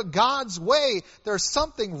 entirely, and do it God's way. There's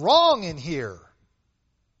something wrong in here.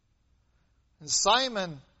 And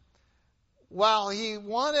Simon, while he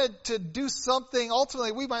wanted to do something,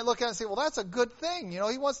 ultimately we might look at it and say, well, that's a good thing.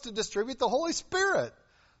 He wants to distribute the Holy Spirit.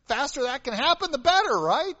 Faster that can happen, the better,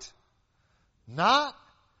 right? Not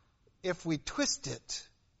if we twist it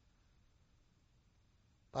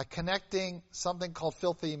by connecting something called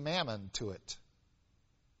filthy mammon to it.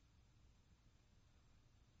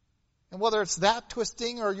 And whether it's that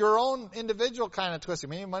twisting or your own individual kind of twisting,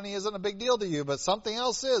 maybe money isn't a big deal to you, but something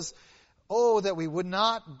else is. Oh, that we would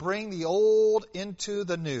not bring the old into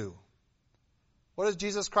the new. What does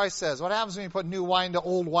Jesus Christ says? What happens when you put new wine to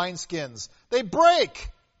old wineskins? They break.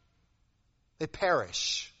 They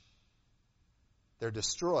perish. They're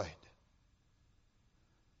destroyed.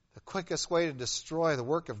 The quickest way to destroy the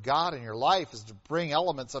work of God in your life is to bring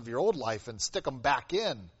elements of your old life and stick them back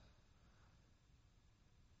in.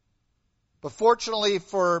 But fortunately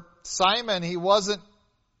for Simon, he wasn't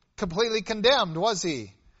completely condemned, was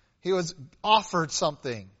he? He was offered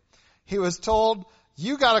something. He was told,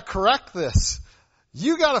 you got to correct this.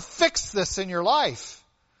 You got to fix this in your life.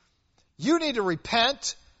 You need to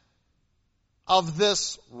repent of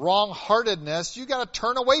this wrong-heartedness. You got to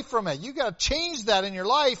turn away from it. You got to change that in your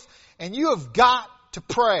life, and you have got to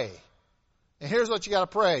pray. And here's what you got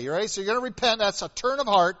to pray. You ready? So you're going to repent. That's a turn of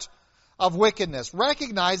heart of wickedness.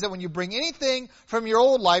 Recognize that when you bring anything from your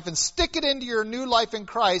old life and stick it into your new life in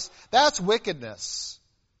Christ, that's wickedness.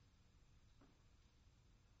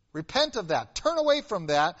 Repent of that. Turn away from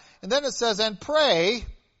that. And then it says, and pray.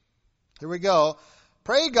 Here we go.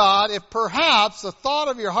 Pray God if perhaps the thought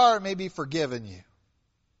of your heart may be forgiven you.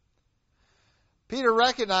 Peter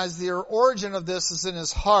recognized the origin of this is in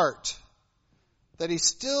his heart. That he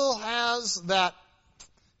still has that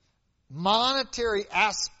monetary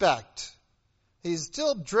aspect. He's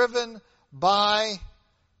still driven by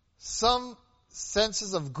some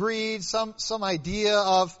senses of greed, some idea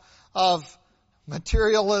of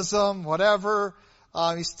materialism, whatever.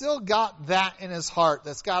 He's still got that in his heart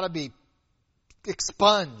that's got to be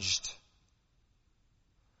expunged.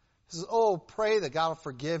 He says, oh, pray that God will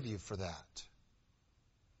forgive you for that.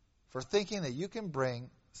 For thinking that you can bring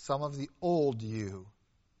some of the old you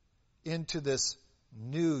into this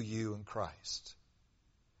new you in Christ.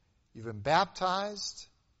 You've been baptized.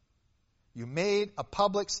 You made a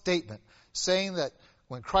public statement saying that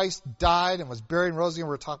when Christ died and was buried and rose again,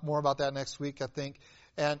 we'll talk more about that next week, I think,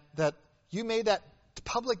 and that you made that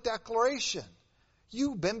public declaration.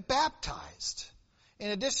 You've been baptized. in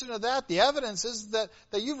addition to that, the evidence is that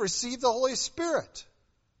you've received the Holy Spirit.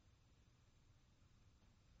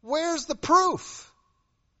 Where's the proof?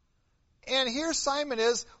 And here Simon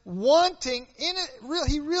is wanting in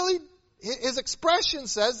it. His expression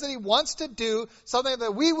says that he wants to do something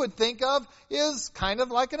that we would think of is kind of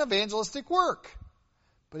like an evangelistic work.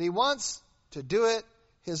 But he wants to do it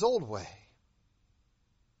his old way.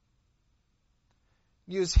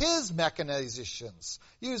 Use his mechanizations.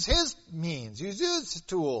 Use his means. Use his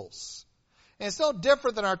tools. And it's no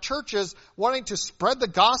different than our churches wanting to spread the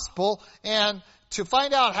gospel, and to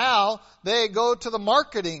find out how, they go to the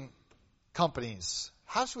marketing companies.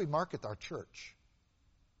 How should we market our church?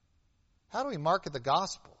 How do we market the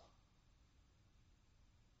gospel?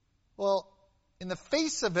 Well, in the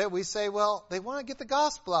face of it, we say, well, they want to get the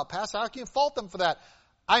gospel out, Pastor. How can you fault them for that?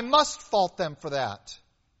 I must fault them for that.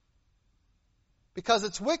 Because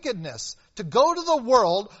it's wickedness to go to the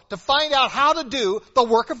world to find out how to do the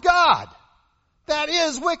work of God. That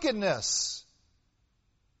is wickedness.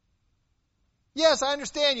 Yes, I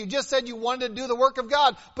understand you just said you wanted to do the work of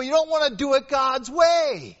God, but you don't want to do it God's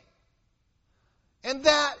way. And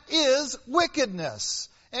that is wickedness.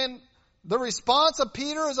 And the response of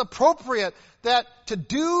Peter is appropriate, that to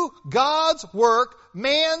do God's work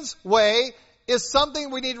man's way is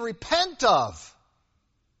something we need to repent of.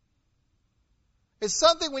 It's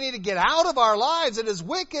something we need to get out of our lives. It is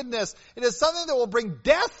wickedness. It is something that will bring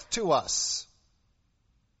death to us.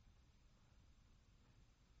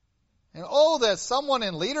 And oh, that someone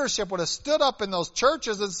in leadership would have stood up in those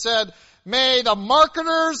churches and said, may the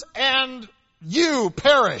marketers and you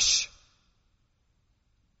perish.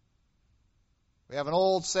 We have an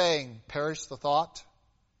old saying, perish the thought.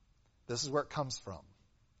 This is where it comes from.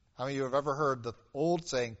 How many of you have ever heard the old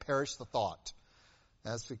saying, perish the thought?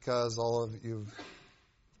 That's because all of you,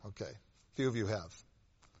 okay, a few of you have.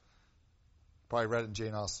 Probably read it in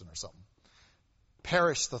Jane Austen or something.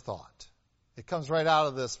 Perish the thought. It comes right out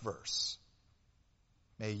of this verse.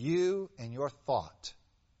 May you and your thought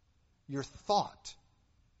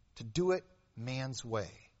to do it man's way,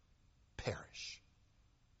 perish.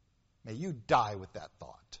 May you die with that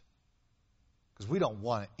thought. Because we don't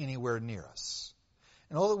want it anywhere near us.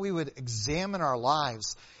 And all that we would examine our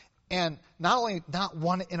lives, and not only not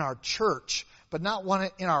want it in our church, but not want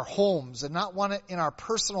it in our homes, and not want it in our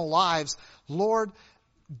personal lives. Lord,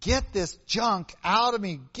 get this junk out of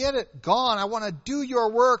me. Get it gone. I want to do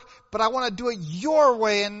your work, but I want to do it your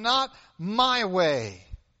way and not my way.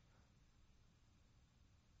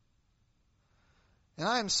 And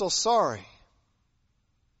I am so sorry.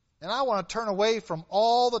 And I want to turn away from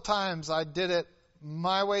all the times I did it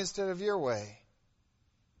my way instead of your way.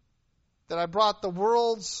 That I brought the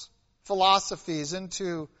world's philosophies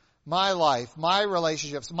into my life, my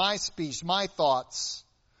relationships, my speech, my thoughts.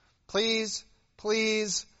 Please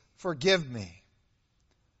forgive me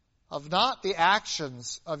of not the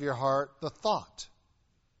actions of your heart, the thought.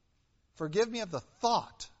 Forgive me of the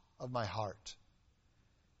thought of my heart.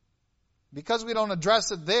 Because we don't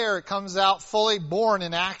address it there, it comes out fully born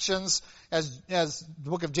in actions, as the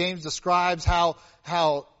book of James describes how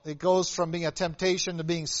it goes from being a temptation to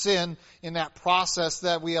being sin in that process,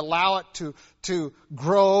 that we allow it to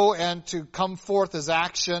grow and to come forth as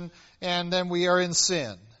action, and then we are in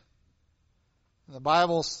sin. In the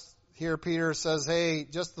Bible here, Peter says, hey,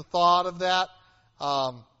 just the thought of that,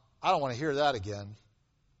 I don't want to hear that again.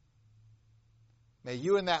 May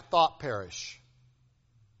you and that thought perish.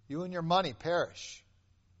 You and your money perish.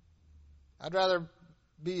 I'd rather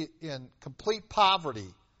be in complete poverty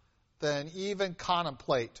than even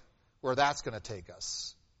contemplate where that's going to take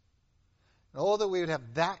us. And oh, that we would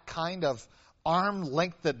have that kind of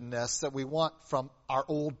arm-lengthedness that we want from our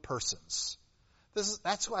old persons.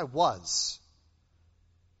 That's who I was.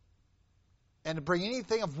 And to bring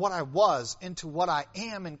anything of what I was into what I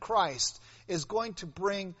am in Christ is going to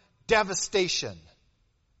bring devastation.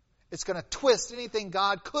 It's going to twist anything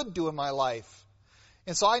God could do in my life.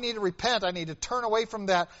 And so I need to repent. I need to turn away from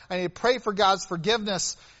that. I need to pray for God's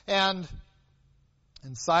forgiveness. And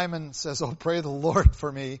Simon says, oh, pray the Lord for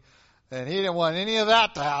me. And he didn't want any of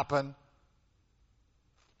that to happen.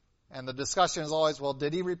 And the discussion is always, well,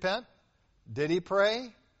 did he repent? Did he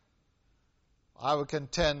pray? I would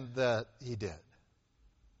contend that he did.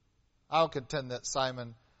 I would contend that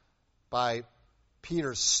Simon, by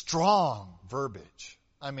Peter's strong verbiage,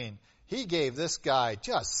 I mean, he gave this guy,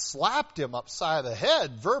 just slapped him upside the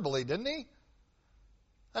head verbally, didn't he?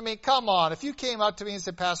 I mean, come on. If you came up to me and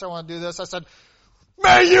said, Pastor, I want to do this, I said,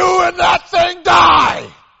 may you and that thing die!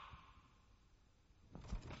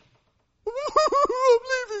 I'm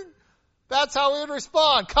leaving. That's how we would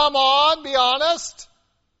respond. Come on, be honest.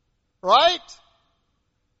 Right?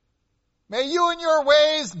 May you and your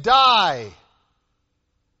ways die.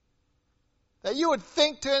 That you would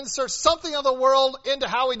think to insert something of the world into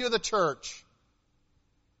how we do the church.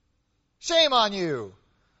 Shame on you.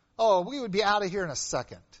 Oh, we would be out of here in a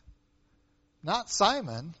second. Not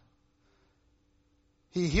Simon.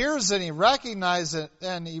 He hears and he recognizes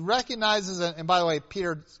it, and by the way,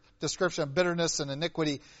 Peter's description of bitterness and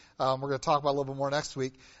iniquity, we're going to talk about a little bit more next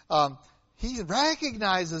week. He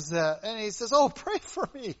recognizes that, and he says, oh, pray for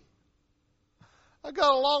me. I've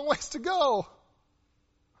got a long ways to go.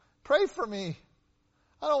 Pray for me.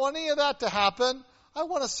 I don't want any of that to happen. I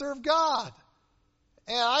want to serve God.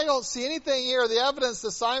 And I don't see anything here, the evidence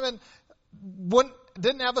that Simon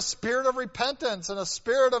didn't have a spirit of repentance and a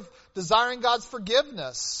spirit of desiring God's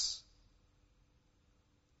forgiveness.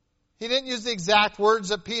 He didn't use the exact words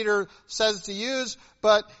that Peter says to use,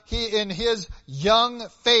 but in his young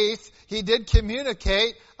faith, he did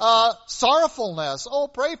communicate sorrowfulness. Oh,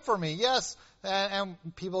 pray for me. Yes. And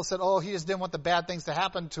people said, oh, he just didn't want the bad things to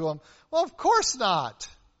happen to him. Well, of course not.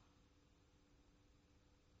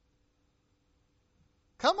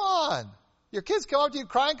 Come on. Your kids come up to you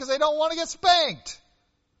crying because they don't want to get spanked.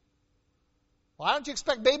 Why don't you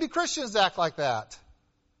expect baby Christians to act like that?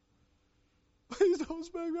 Please don't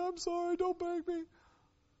spank me. I'm sorry. Don't spank me.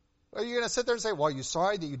 Are you going to sit there and say, well, are you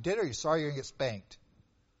sorry that you did it, or are you sorry you're going to get spanked?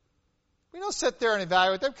 We don't sit there and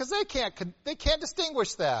evaluate them because they can't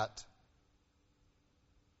distinguish that.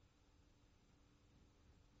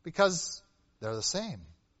 Because they're the same.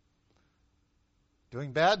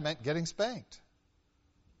 Doing bad meant getting spanked.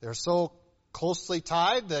 They're so closely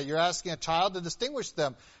tied that you're asking a child to distinguish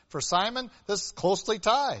them. For Simon, this is closely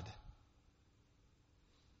tied.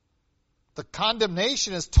 The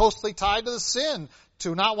condemnation is closely tied to the sin.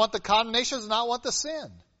 To not want the condemnation is not want the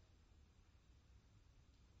sin.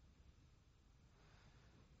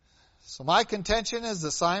 So my contention is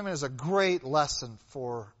that Simon is a great lesson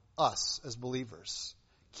for us as believers.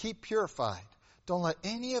 Keep purified. Don't let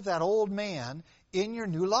any of that old man in your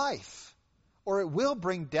new life. Or it will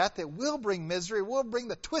bring death, it will bring misery, it will bring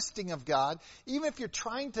the twisting of God. Even if you're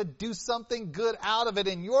trying to do something good out of it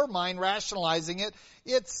in your mind, rationalizing it,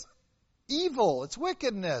 it's evil, it's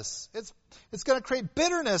wickedness. It's going to create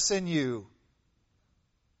bitterness in you.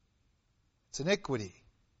 It's iniquity.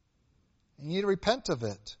 You need to repent of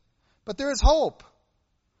it. But there is hope.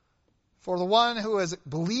 For the one who has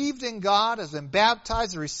believed in God, has been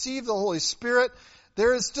baptized, and received the Holy Spirit,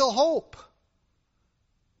 there is still hope.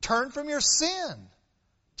 Turn from your sin.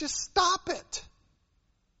 Just stop it.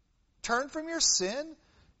 Turn from your sin,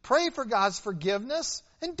 pray for God's forgiveness,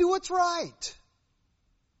 and do what's right.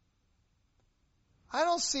 I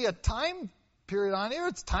don't see a time period on here.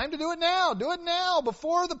 It's time to do it now. Do it now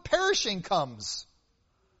before the perishing comes.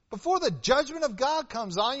 Before the judgment of God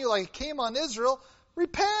comes on you like it came on Israel.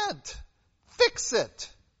 Repent. Fix it.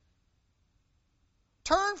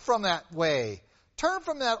 Turn from that way. Turn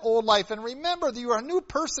from that old life and remember that you are a new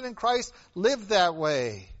person in Christ. Live that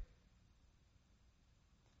way.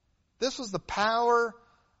 This was the power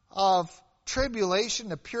of tribulation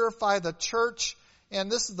to purify the church.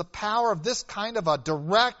 And this is the power of this kind of a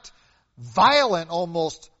direct, violent,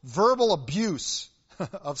 almost verbal abuse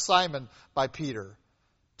of Simon by Peter.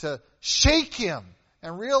 To shake him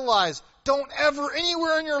and realize, don't ever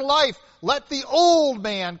anywhere in your life let the old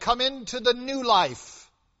man come into the new life.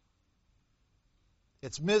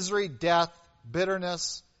 It's misery, death,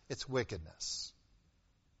 bitterness, it's wickedness.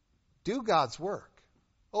 Do God's work.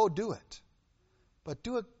 Oh, do it. But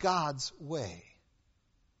do it God's way.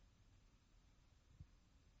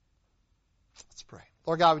 Let's pray.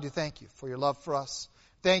 Lord God, we do thank you for your love for us.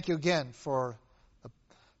 Thank you again for a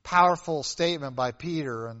powerful statement by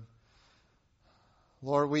Peter. And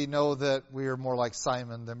Lord, we know that we are more like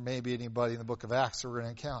Simon than maybe anybody in the book of Acts we're going to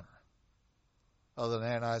encounter, other than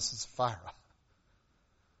Ananias and Sapphira.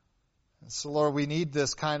 And so, Lord, we need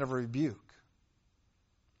this kind of rebuke.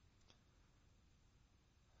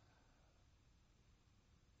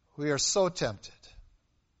 We are so tempted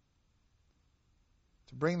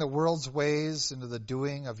to bring the world's ways into the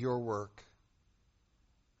doing of your work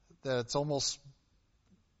that it's almost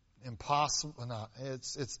impossible. No,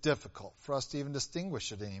 it's difficult for us to even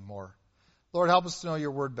distinguish it anymore. Lord, help us to know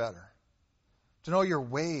your word better, to know your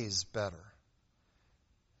ways better.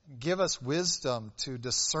 Give us wisdom to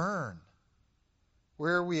discern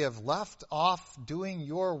where we have left off doing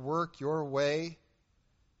your work your way,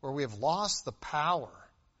 where we have lost the power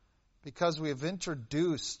because we have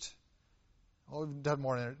introduced, we've done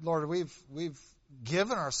more than it. Lord, we've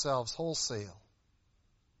given ourselves wholesale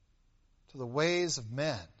to the ways of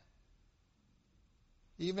men,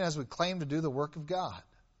 even as we claim to do the work of God.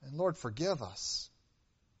 And Lord, forgive us.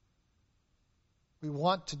 We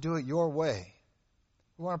want to do it your way.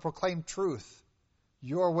 We want to proclaim truth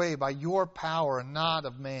your way by your power and not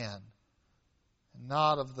of man, and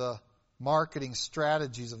not of the marketing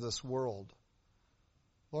strategies of this world.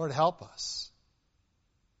 Lord, help us.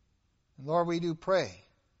 And Lord, we do pray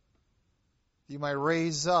that you might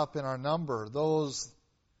raise up in our number those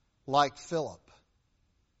like Philip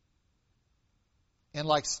and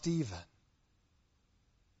like Stephen,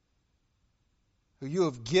 who you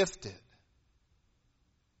have gifted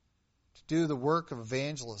to do the work of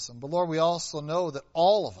evangelism. But Lord, we also know that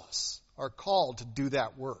all of us are called to do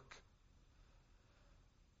that work.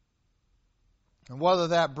 And whether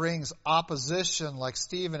that brings opposition like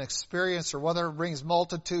Stephen experienced, or whether it brings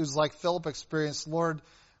multitudes like Philip experienced, Lord,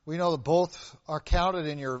 we know that both are counted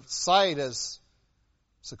in your sight as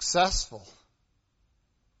successful.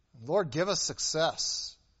 Lord, give us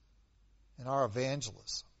success in our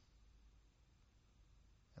evangelism.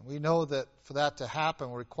 And we know that for that to happen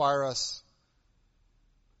will require us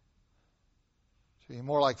to be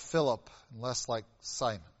more like Philip and less like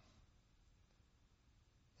Simon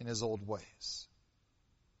in his old ways.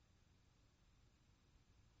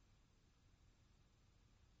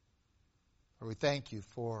 Lord, we thank you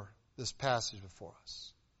for this passage before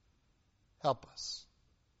us. Help us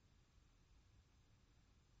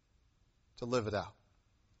to live it out.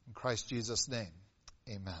 In Christ Jesus' name,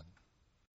 amen.